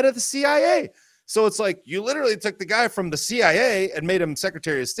was the head of the CIA. So it's like you literally took the guy from the CIA and made him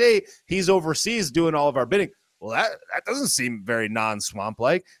Secretary of State. He's overseas doing all of our bidding. Well, that doesn't seem very non-swamp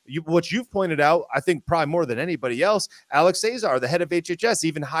like. What you've pointed out, I think probably more than anybody else, Alex Azar, the head of HHS,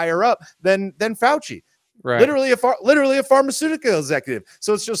 even higher up than Fauci. Right. Literally a pharmaceutical executive.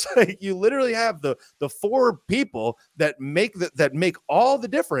 So it's just like you literally have the four people that make all the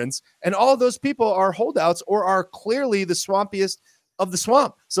difference, and all those people are holdouts or are clearly the swampiest of the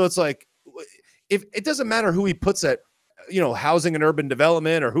swamp. So it's like, if it doesn't matter who he puts at, you know, housing and urban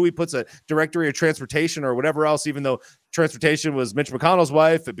development, or who he puts at Directory of Transportation or whatever else, even though transportation was Mitch McConnell's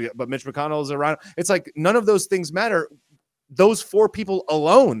wife, but Mitch McConnell is around. It's like none of those things matter. Those four people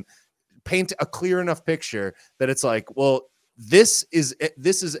alone paint a clear enough picture that it's like, well, this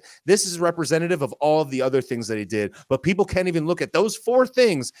is representative of all of the other things that he did, but people can't even look at those 4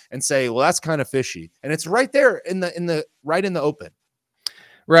 things and say, well, that's kind of fishy. And it's right there in the open.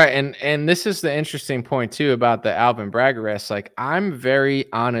 Right. And this is the interesting point too about the Alvin Bragg arrest. Like, I'm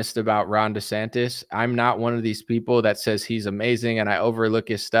very honest about Ron DeSantis. I'm not one of these people that says he's amazing and I overlook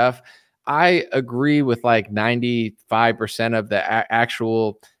his stuff. I agree with like 95% of the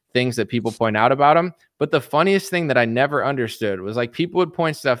actual things that people point out about him. But the funniest thing that I never understood was like, people would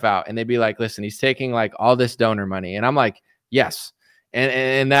point stuff out and they'd be like, listen, he's taking like all this donor money. And I'm like, yes.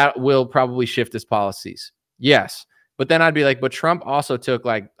 And that will probably shift his policies. Yes. But then I'd be like, but Trump also took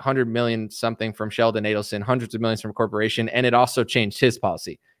like 100 million something from Sheldon Adelson, hundreds of millions from a corporation, and it also changed his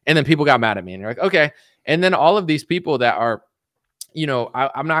policy. And then people got mad at me and you're like, okay. And then all of these people that are, you know,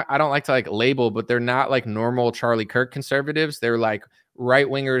 I don't like to like label, but they're not like normal Charlie Kirk conservatives. They're like right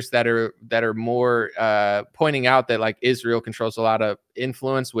wingers that are more pointing out that like Israel controls a lot of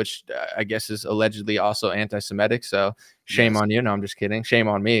influence, which I guess is allegedly also anti-Semitic. So shame on you. No, I'm just kidding. Shame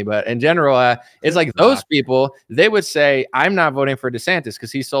on me. But in general, it's like those people, they would say, I'm not voting for DeSantis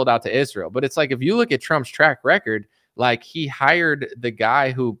because he sold out to Israel. But it's like, if you look at Trump's track record, like he hired the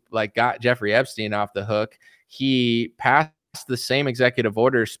guy who like got Jeffrey Epstein off the hook. He passed the same executive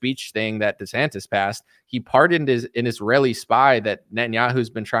order speech thing that DeSantis passed. He pardoned an Israeli spy that Netanyahu's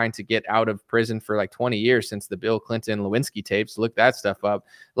been trying to get out of prison for like 20 years since the Bill Clinton Lewinsky tapes. Look that stuff up.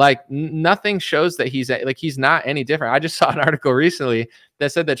 Like nothing shows that he's not any different. I just saw an article recently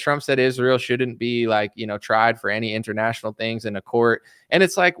that said that Trump said Israel shouldn't be like, you know, tried for any international things in a court. And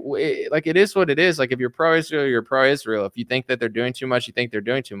it's like it is what it is. Like if you're pro-Israel, you're pro-Israel. If you think that they're doing too much, you think they're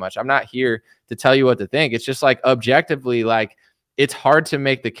doing too much. I'm not here to tell you what to think. It's just like objectively, like it's hard to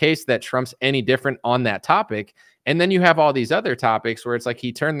make the case that Trump's any different on that topic. And then you have all these other topics where it's like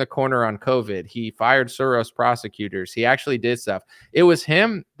he turned the corner on COVID. He fired Soros prosecutors. He actually did stuff. It was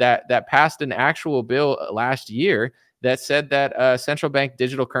him that passed an actual bill last year that said that central bank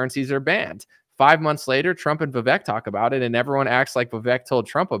digital currencies are banned. 5 months later, Trump and Vivek talk about it, and everyone acts like Vivek told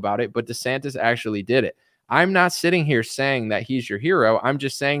Trump about it, but DeSantis actually did it. I'm not sitting here saying that he's your hero. I'm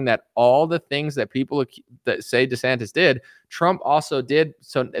just saying that all the things that people that say DeSantis did, Trump also did,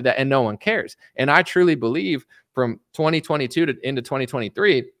 so that, and no one cares. And I truly believe from 2022 into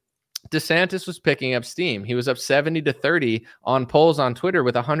 2023, DeSantis was picking up steam. He was up 70-30 on polls on Twitter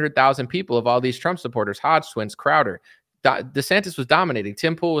with 100,000 people of all these Trump supporters, Hodge twins, Crowder. DeSantis was dominating.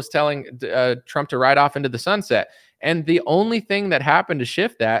 Tim Pool was telling Trump to ride off into the sunset. And the only thing that happened to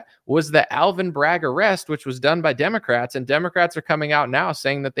shift that was the Alvin Bragg arrest, which was done by Democrats. And Democrats are coming out now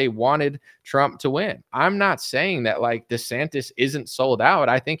saying that they wanted Trump to win. I'm not saying that like DeSantis isn't sold out.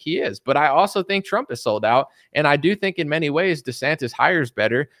 I think he is. But I also think Trump is sold out. And I do think in many ways DeSantis hires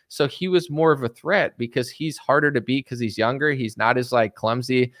better. So he was more of a threat because he's harder to beat because he's younger. He's not as like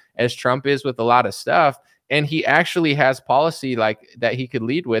clumsy as Trump is with a lot of stuff. And he actually has policy like that he could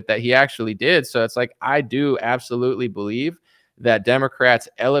lead with that he actually did. So it's like, I do absolutely believe that Democrats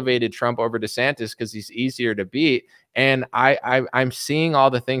elevated Trump over DeSantis because he's easier to beat. And I'm seeing all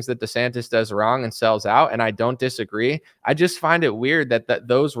the things that DeSantis does wrong and sells out, and I don't disagree. I just find it weird that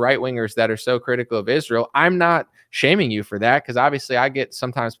those right-wingers that are so critical of Israel, I'm not shaming you for that because obviously I get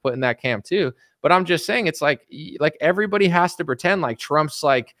sometimes put in that camp too. But I'm just saying it's like everybody has to pretend like Trump's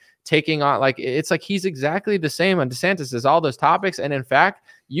like taking on, like it's like he's exactly the same on DeSantis as all those topics. And in fact,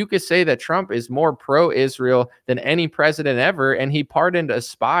 you could say that Trump is more pro-Israel than any president ever. And he pardoned a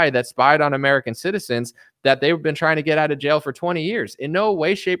spy that spied on American citizens that they've been trying to get out of jail for 20 years. In no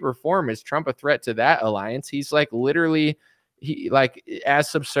way, shape, or form is Trump a threat to that alliance. He's like literally like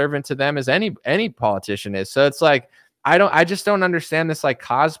as subservient to them as any politician is. So it's like I just don't understand this like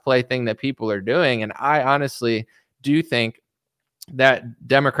cosplay thing that people are doing. And I honestly do think that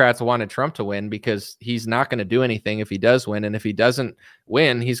Democrats wanted Trump to win because he's not going to do anything if he does win. And if he doesn't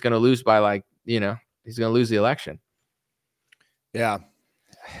win, he's going to lose by like, he's going to lose the election. Yeah.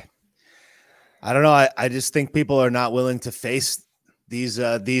 I don't know. I just think people are not willing to face these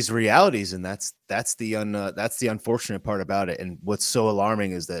realities. And that's the unfortunate part about it. And what's so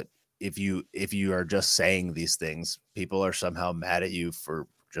alarming is that if you are just saying these things, people are somehow mad at you for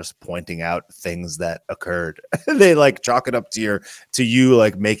just pointing out things that occurred. They like chalk it up to you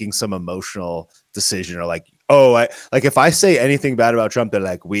like making some emotional decision or like, oh, if I say anything bad about Trump, they're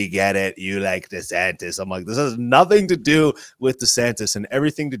like, we get it. You like DeSantis. I'm like, this has nothing to do with DeSantis and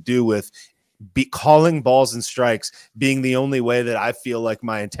everything to do with calling balls and strikes being the only way that I feel like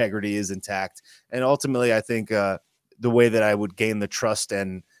my integrity is intact. And ultimately, I think the way that I would gain the trust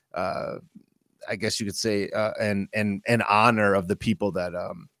and I guess you could say, and honor of the people that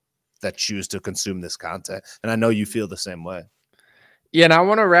that choose to consume this content. And I know you feel the same way. Yeah, and I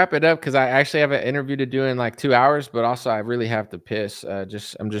want to wrap it up because I actually have an interview to do in like 2 hours, but also I really have to piss. I'm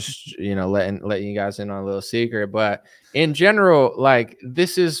just letting you guys in on a little secret. But in general, like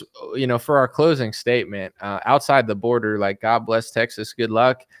this is for our closing statement, outside the border, like God bless Texas, good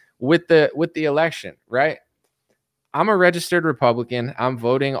luck with the election, right? I'm a registered Republican. I'm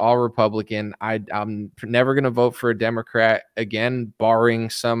voting all Republican. I'm never going to vote for a Democrat again, barring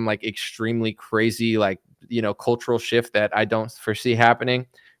some like extremely crazy, like, cultural shift that I don't foresee happening.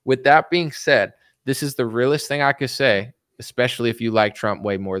 With that being said, this is the realest thing I could say, especially if you like Trump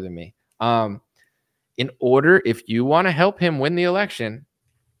way more than me. If you want to help him win the election,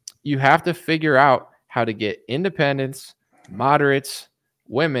 you have to figure out how to get independents, moderates,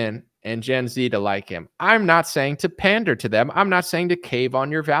 women, and Gen Z to like him. I'm not saying to pander to them. I'm not saying to cave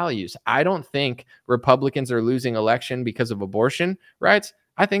on your values. I don't think Republicans are losing election because of abortion rights.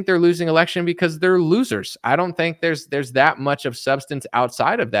 I think they're losing election because they're losers. I don't think there's that much of substance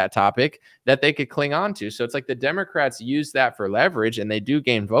outside of that topic that they could cling on to. So it's like the Democrats use that for leverage and they do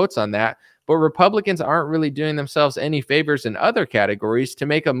gain votes on that. But Republicans aren't really doing themselves any favors in other categories to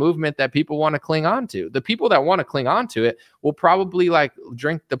make a movement that people want to cling on to. The people that want to cling on to it will probably like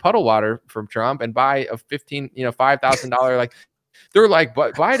drink the puddle water from Trump and buy a $5,000 like. They're like,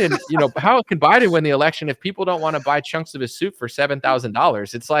 but Biden, how can Biden win the election if people don't want to buy chunks of his suit for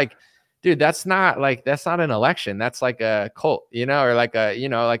 $7,000? It's like, dude, that's not an election. That's like a cult, or like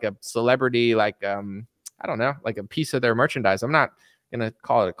a celebrity, like, I don't know, like a piece of their merchandise. I'm not going to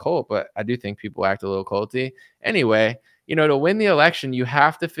call it a cult, but I do think people act a little culty. Anyway, to win the election, you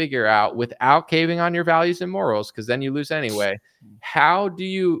have to figure out, without caving on your values and morals, because then you lose anyway, how do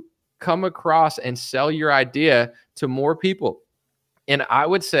you come across and sell your idea to more people? And I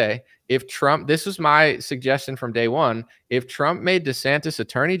would say if Trump, this was my suggestion from day one, if Trump made DeSantis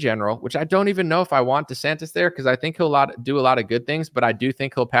attorney general, which I don't even know if I want DeSantis there because I think he'll do a lot of good things, but I do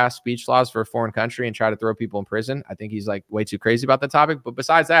think he'll pass speech laws for a foreign country and try to throw people in prison. I think he's like way too crazy about the topic. But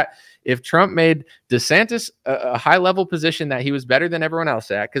besides that, if Trump made DeSantis a high level position that he was better than everyone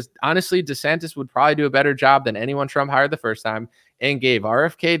else at, because honestly, DeSantis would probably do a better job than anyone Trump hired the first time, and gave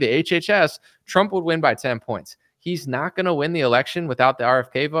RFK the HHS, Trump would win by 10 points. He's not going to win the election without the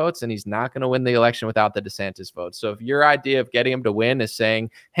RFK votes, and he's not going to win the election without the DeSantis votes. So if your idea of getting him to win is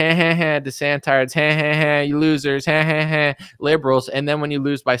saying, DeSantis, you losers, liberals, and then when you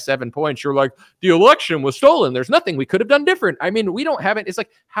lose by 7 points, you're like, the election was stolen. There's nothing we could have done different. I mean, we don't have it. It's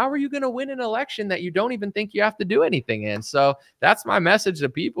like, how are you going to win an election that you don't even think you have to do anything in? So that's my message to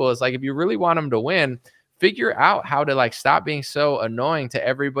people, is like, if you really want them to win, figure out how to like stop being so annoying to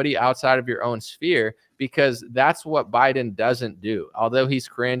everybody outside of your own sphere, because that's what Biden doesn't do. Although he's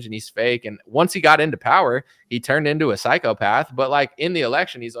cringe and he's fake, and once he got into power, he turned into a psychopath. But like in the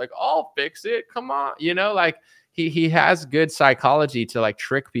election, he's like, I'll fix it. Come on. Like he has good psychology to like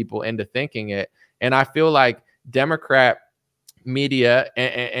trick people into thinking it. And I feel like Democrat media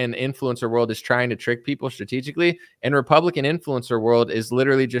and influencer world is trying to trick people strategically, and Republican influencer world is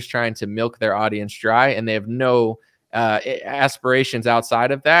literally just trying to milk their audience dry, and they have no aspirations outside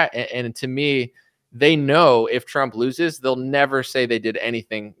of that. And to me, they know if Trump loses, they'll never say they did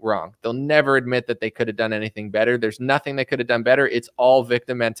anything wrong. They'll never admit that they could have done anything better. There's nothing they could have done better. It's all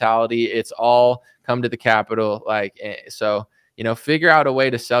victim mentality. It's all come to the Capitol. So figure out a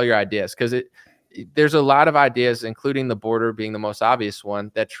way to sell your ideas, because there's a lot of ideas, including the border being the most obvious one,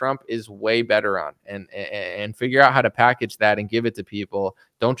 that Trump is way better on, and figure out how to package that and give it to people.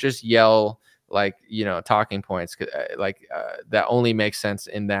 Don't just yell talking points that only makes sense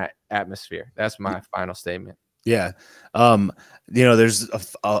in that atmosphere. That's my final statement. Yeah. There's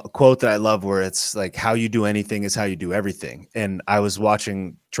a quote that I love where it's like, how you do anything is how you do everything. And I was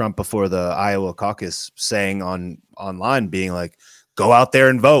watching Trump before the Iowa caucus saying online, being like, go out there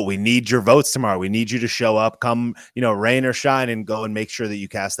and vote. We need your votes tomorrow. We need you to show up, come, rain or shine, and go and make sure that you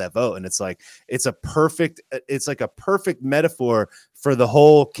cast that vote. And it's like, it's a perfect metaphor for the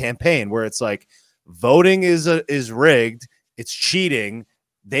whole campaign, where it's like, voting is rigged. It's cheating.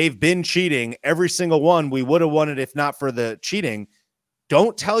 They've been cheating. Every single one. We would have won it if not for the cheating.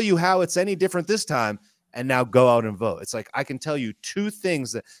 Don't tell you how it's any different this time. And now go out and vote. It's like, I can tell you two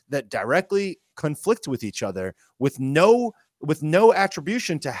things that directly conflict with each other with no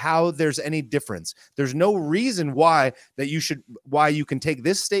attribution to how there's any difference. There's no reason why you can take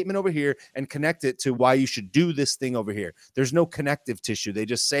this statement over here and connect it to why you should do this thing over here. There's no connective tissue. They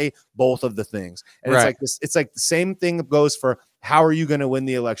just say both of the things. And It's like this. It's like the same thing goes for, how are you going to win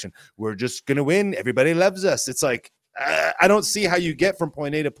the election? We're just going to win. Everybody loves us. It's like, I don't see how you get from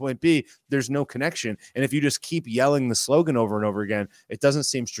point A to point B. There's no connection. And if you just keep yelling the slogan over and over again, it doesn't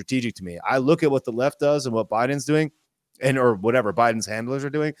seem strategic to me. I look at what the left does and what Biden's doing, and or whatever Biden's handlers are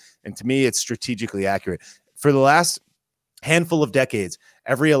doing, and to me, it's strategically accurate. For the last handful of decades,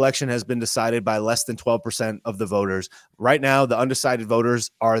 every election has been decided by less than 12% of the voters. Right now, the undecided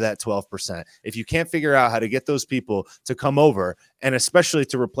voters are that 12%. If you can't figure out how to get those people to come over, and especially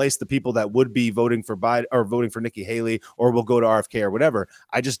to replace the people that would be voting for Biden or voting for Nikki Haley or will go to RFK or whatever,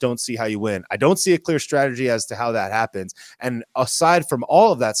 I just don't see how you win. I don't see a clear strategy as to how that happens. And aside from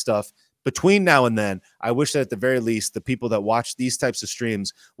all of that stuff, between now and then, I wish that at the very least, the people that watch these types of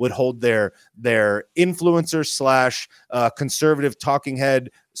streams would hold their influencer slash conservative talking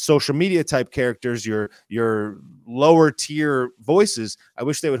head social media type characters, your lower tier voices. I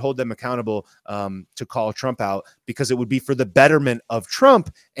wish they would hold them accountable to call Trump out, because it would be for the betterment of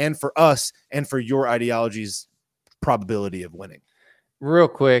Trump and for us and for your ideology's probability of winning. Real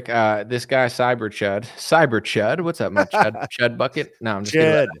quick, this guy Cyber Chud, what's up, my Chud bucket? No, I'm just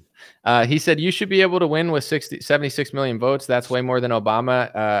kidding. He said you should be able to win with 76 million votes. That's way more than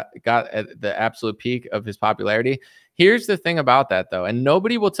Obama got at the absolute peak of his popularity. Here's the thing about that, though, and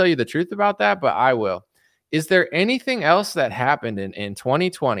nobody will tell you the truth about that, but I will. Is there anything else that happened in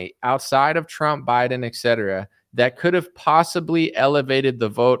 2020 outside of Trump, Biden, etc., that could have possibly elevated the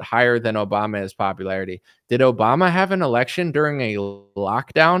vote higher than Obama's popularity? Did Obama have an election during a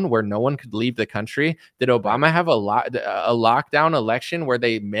lockdown where no one could leave the country? Did Obama have a lockdown election where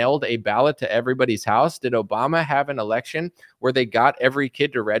they mailed a ballot to everybody's house? Did Obama have an election where they got every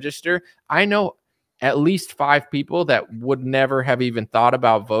kid to register? I know at least 5 people that would never have even thought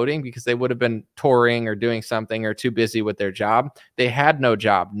about voting because they would have been touring or doing something or too busy with their job. They had no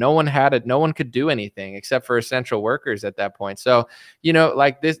job. No one had it. No one could do anything except for essential workers at that point. So,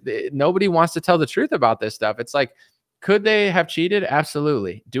 like this, nobody wants to tell the truth about this stuff. It's like, could they have cheated?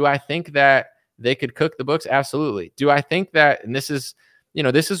 Absolutely. Do I think that they could cook the books? Absolutely. Do I think that, and this is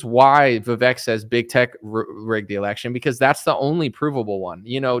why Vivek says big tech rigged the election, because that's the only provable one.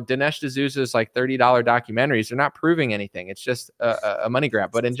 Dinesh D'Souza's like $30 documentaries, they're not proving anything. It's just a money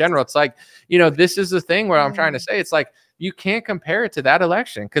grab. But in general, it's like, this is the thing where I'm trying to say, it's like, you can't compare it to that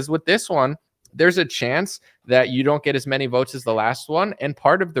election, because with this one, there's a chance that you don't get as many votes as the last one. And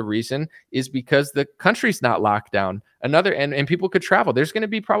part of the reason is because the country's not locked down. And people could travel. There's going to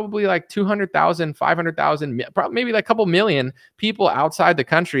be probably like 200,000, 500,000, maybe like a couple million people outside the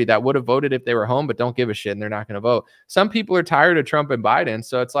country that would have voted if they were home, but don't give a shit and they're not going to vote. Some people are tired of Trump and Biden.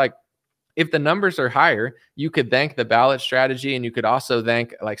 So it's like, if the numbers are higher, you could thank the ballot strategy, and you could also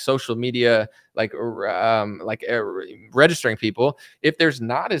thank like social media, registering people. If there's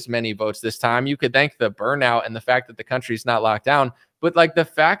not as many votes this time, you could thank the burnout and the fact that the country's not locked down. But like the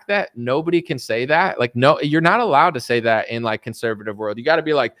fact that nobody can say that, like, no, you're not allowed to say that in like conservative world. You got to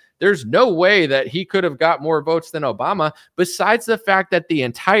be like, there's no way that he could have got more votes than Obama. Besides the fact that the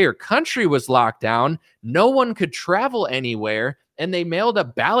entire country was locked down, no one could travel anywhere, and they mailed a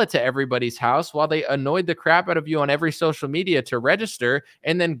ballot to everybody's house while they annoyed the crap out of you on every social media to register,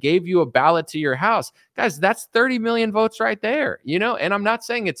 and then gave you a ballot to your house. Guys, that's 30 million votes right there, and I'm not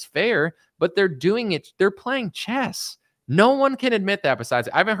saying it's fair, but they're doing it. They're playing chess. No one can admit that besides.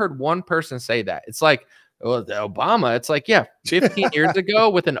 I haven't heard one person say that. It's like, well, Obama, it's like, yeah, 15 years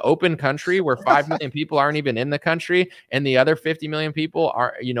ago with an open country where 5 million people aren't even in the country, and the other 50 million people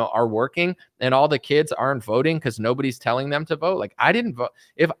are working, and all the kids aren't voting because nobody's telling them to vote. Like, I didn't vote.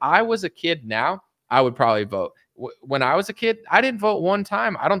 If I was a kid now, I would probably vote. When I was a kid, I didn't vote one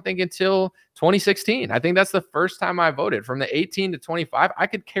time. I don't think until 2016. I think that's the first time I voted. From the 18 to 25, I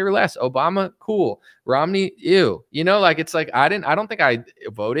could care less. Obama, cool. Romney, ew. It's like, I don't think I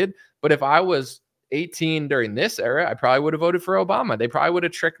voted, but if I was 18 during this era, I probably would have voted for Obama. They probably would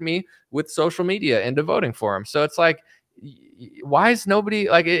have tricked me with social media into voting for him. So it's like, why is nobody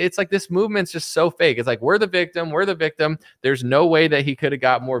like, it's like this movement's just so fake. It's like, we're the victim. There's no way that he could have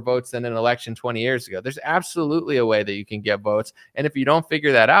got more votes than an election 20 years ago. There's absolutely a way that you can get votes. And if you don't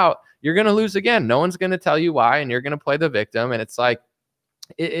figure that out, you're going to lose again. No one's going to tell you why, and you're going to play the victim. And it's like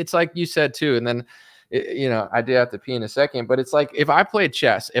you said too. And then, I do have to pee in a second, but it's like, if I played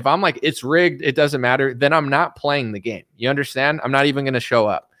chess, if I'm like, it's rigged, it doesn't matter, then I'm not playing the game. You understand? I'm not even going to show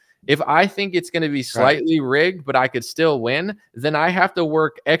up. If I think it's going to be slightly rigged, but I could still win, then I have to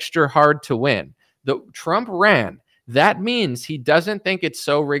work extra hard to win. Trump ran. That means he doesn't think it's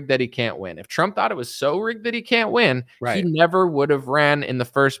so rigged that he can't win. If Trump thought it was so rigged that he can't win, he never would have ran in the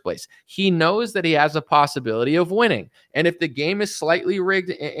first place. He knows that he has a possibility of winning. And if the game is slightly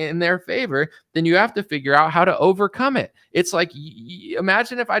rigged in their favor, then you have to figure out how to overcome it. It's like,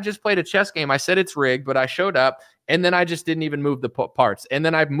 imagine if I just played a chess game. I said it's rigged, but I showed up And then I just didn't even move the parts. And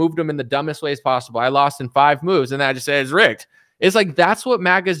then I moved them in the dumbest ways possible. I lost in 5 moves, and then I just said it's rigged. It's like, that's what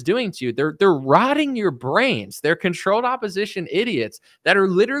MAGA is doing to you. They're rotting your brains. They're controlled opposition idiots that are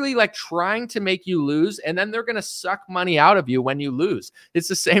literally like trying to make you lose, and then they're going to suck money out of you when you lose. It's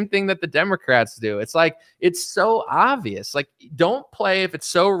the same thing that the Democrats do. It's like, it's so obvious. Like, don't play if it's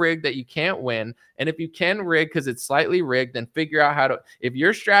so rigged that you can't win. And if you can rig because it's slightly rigged, then figure out how to, if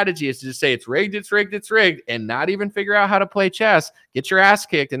your strategy is to just say it's rigged, it's rigged, it's rigged, and not even figure out how to play chess, get your ass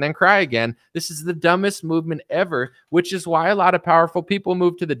kicked and then cry again. This is the dumbest movement ever, which is why a lot of powerful people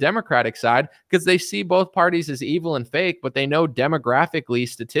move to the Democratic side, because they see both parties as evil and fake, but they know demographically,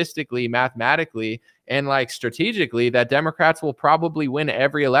 statistically, mathematically, and like strategically that Democrats will probably win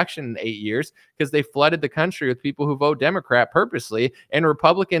every election in 8 years because they flooded the country with people who vote Democrat purposely. And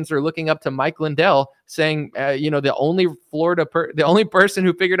Republicans are looking up to Mike Lindell saying, the only person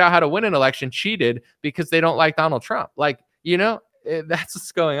who figured out how to win an election cheated because they don't like Donald Trump. Like, that's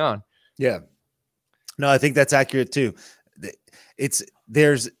what's going on. Yeah. No, I think that's accurate too.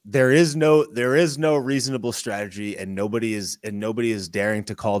 There is no reasonable strategy, and nobody is daring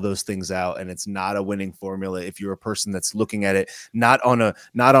to call those things out. And it's not a winning formula if you're a person that's looking at it not on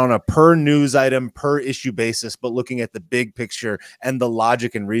a per news item, per issue basis, but looking at the big picture and the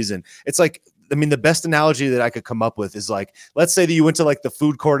logic and reason. It's like, I mean, the best analogy that I could come up with is like, let's say that you went to like the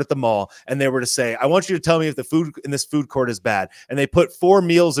food court at the mall and they were to say, I want you to tell me if the food in this food court is bad. And they put 4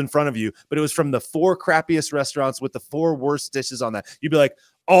 meals in front of you, but it was from the 4 crappiest restaurants with the 4 worst dishes on that. You'd be like,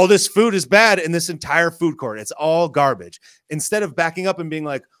 oh, this food is bad in this entire food court. It's all garbage. Instead of backing up and being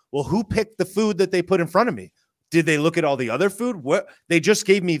like, well, who picked the food that they put in front of me? Did they look at all the other food? What, they just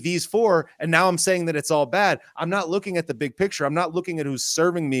gave me these 4, and now I'm saying that it's all bad. I'm not looking at the big picture. I'm not looking at who's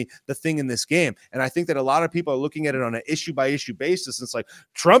serving me the thing in this game. And I think that a lot of people are looking at it on an issue by issue basis. It's like,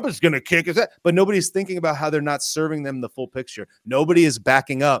 Trump is going to kick us, but nobody's thinking about how they're not serving them the full picture. Nobody is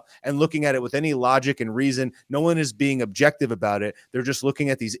backing up and looking at it with any logic and reason. No one is being objective about it. They're just looking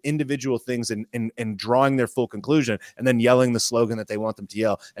at these individual things and drawing their full conclusion and then yelling the slogan that they want them to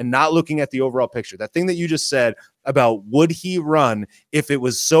yell and not looking at the overall picture. That thing that you just said about would he run if it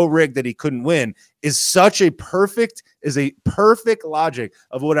was so rigged that he couldn't win is a perfect logic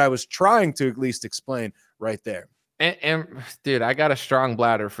of what I was trying to at least explain right there. And dude, I got a strong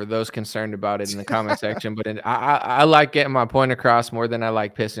bladder for those concerned about it in the comment section, but I like getting my point across more than I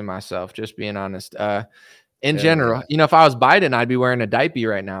like pissing myself, just being honest. In general, if I was Biden, I'd be wearing a diaper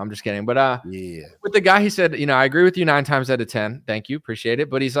right now. I'm just kidding. But with the guy, he said, I agree with you 9 times out of 10. Thank you. Appreciate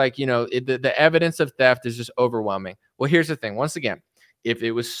it. But he's like, the evidence of theft is just overwhelming. Well, here's the thing. Once again, if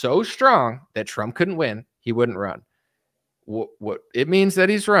it was so strong that Trump couldn't win, he wouldn't run. What it means that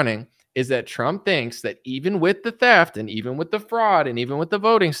he's running is that Trump thinks that even with the theft and even with the fraud and even with the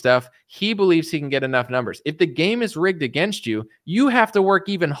voting stuff, he believes he can get enough numbers. If the game is rigged against you, you have to work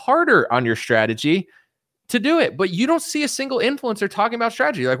even harder on your strategy to do it. But you don't see a single influencer talking about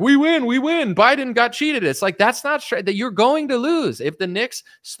strategy. Like, we win. Biden got cheated. It's like, that's not that you're going to lose. If the Knicks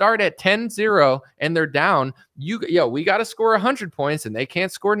start at 10-0 and they're down, we got to score 100 points and they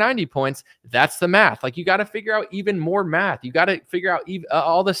can't score 90 points. That's the math. Like, you got to figure out even more math. You got to figure out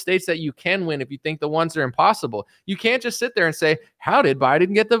all the states that you can win if you think the ones are impossible. You can't just sit there and say, how did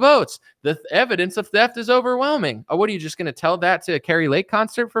Biden get the votes? The evidence of theft is overwhelming. What are you just going to tell that to a Carrie Lake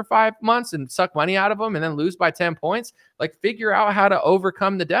concert for 5 months and suck money out of them and then lose by 10 points? Like, figure out how to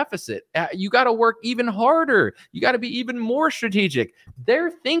overcome the deficit. You got to work even harder. You got to be even more strategic. They're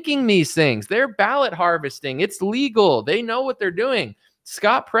thinking these things. They're ballot harvesting. It's legal. They know what they're doing.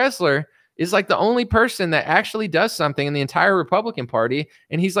 Scott Presler is like the only person that actually does something in the entire Republican Party.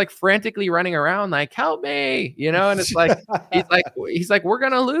 And he's like frantically running around like, help me, and it's like, he's like, we're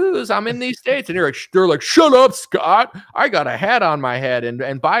going to lose. I'm in these states. And they're like, shut up, Scott. I got a hat on my head.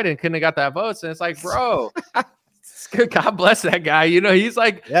 And Biden couldn't have got that votes. And it's like, bro, God bless that guy. He's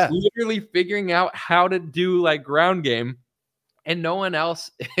like literally figuring out how to do like ground game. And no one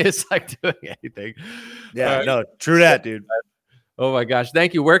else is like doing anything. Yeah, no, true that, dude. Oh my gosh.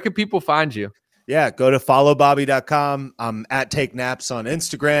 Thank you. Where can people find you? Yeah, go to followbobby.com. I'm at Take Naps on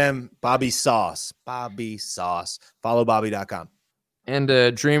Instagram. Bobby Sauce. Followbobby.com. And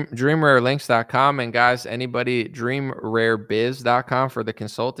dreamrarelinks.com. And guys, anybody, dreamrarebiz.com for the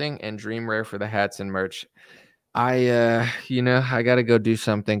consulting and Dreamrare for the hats and merch. I got to go do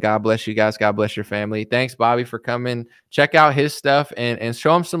something. God bless you guys. God bless your family. Thanks, Bobby, for coming. Check out his stuff and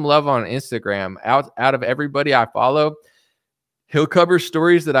show him some love on Instagram. Out of everybody I follow, he'll cover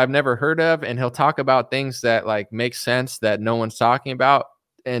stories that I've never heard of, and he'll talk about things that like make sense that no one's talking about.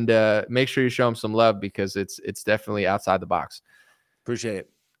 And make sure you show him some love because it's definitely outside the box. Appreciate it.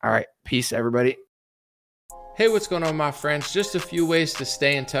 All right. Peace, everybody. Hey, what's going on, my friends? Just a few ways to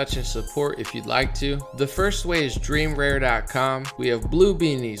stay in touch and support if you'd like to. The first way is dreamrare.com. We have blue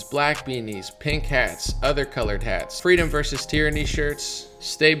beanies, black beanies, pink hats, other colored hats, freedom versus tyranny shirts,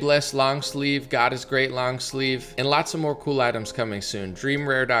 Stay Blessed long sleeve, God is Great long sleeve, and lots of more cool items coming soon.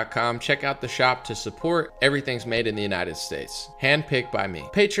 Dreamrare.com. Check out the shop to support. Everything's made in the United States. Handpicked by me.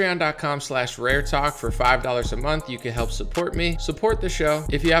 Patreon.com/raretalk. For $5 a month, you can help support me, support the show.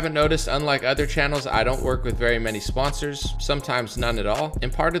 If you haven't noticed, unlike other channels, I don't work with very many sponsors, sometimes none at all.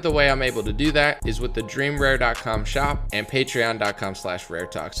 And part of the way I'm able to do that is with the dreamrare.com shop and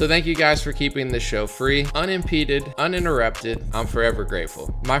patreon.com/raretalk. So thank you guys for keeping this show free, unimpeded, uninterrupted. I'm forever grateful.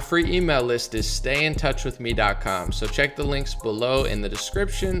 My free email list is stayintouchwithme.com. So check the links below in the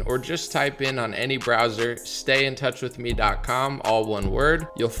description or just type in on any browser, stayintouchwithme.com, all one word.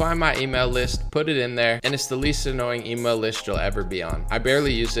 You'll find my email list, put it in there, and it's the least annoying email list you'll ever be on. I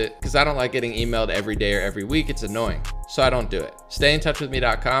barely use it because I don't like getting emailed every day or every week. It's annoying. So I don't do it.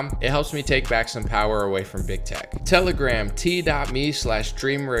 Stayintouchwithme.com. It helps me take back some power away from big tech. Telegram,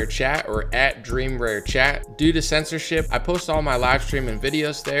 t.me/DreamRareChat or @DreamRareChat. Due to censorship, I post all my live stream and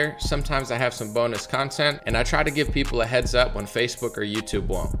videos there. Sometimes I have some bonus content, and I try to give people a heads up when Facebook or YouTube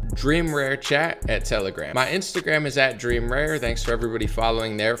won't. DreamRareChat at Telegram. My Instagram is @DreamRare. Thanks for everybody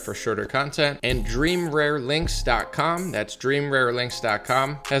following there for shorter content. And DreamRareLinks.com. That's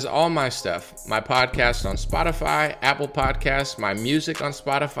DreamRareLinks.com. Has all my stuff. My podcast on Spotify, Apple Podcasts, my music on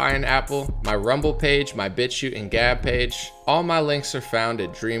Spotify and Apple, my Rumble page, my BitChute and Gab page. All my links are found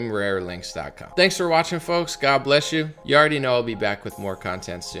at DreamRareLinks.com. Thanks for watching, folks. God bless you. You already know I'll be back with more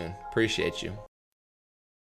content soon. Appreciate you.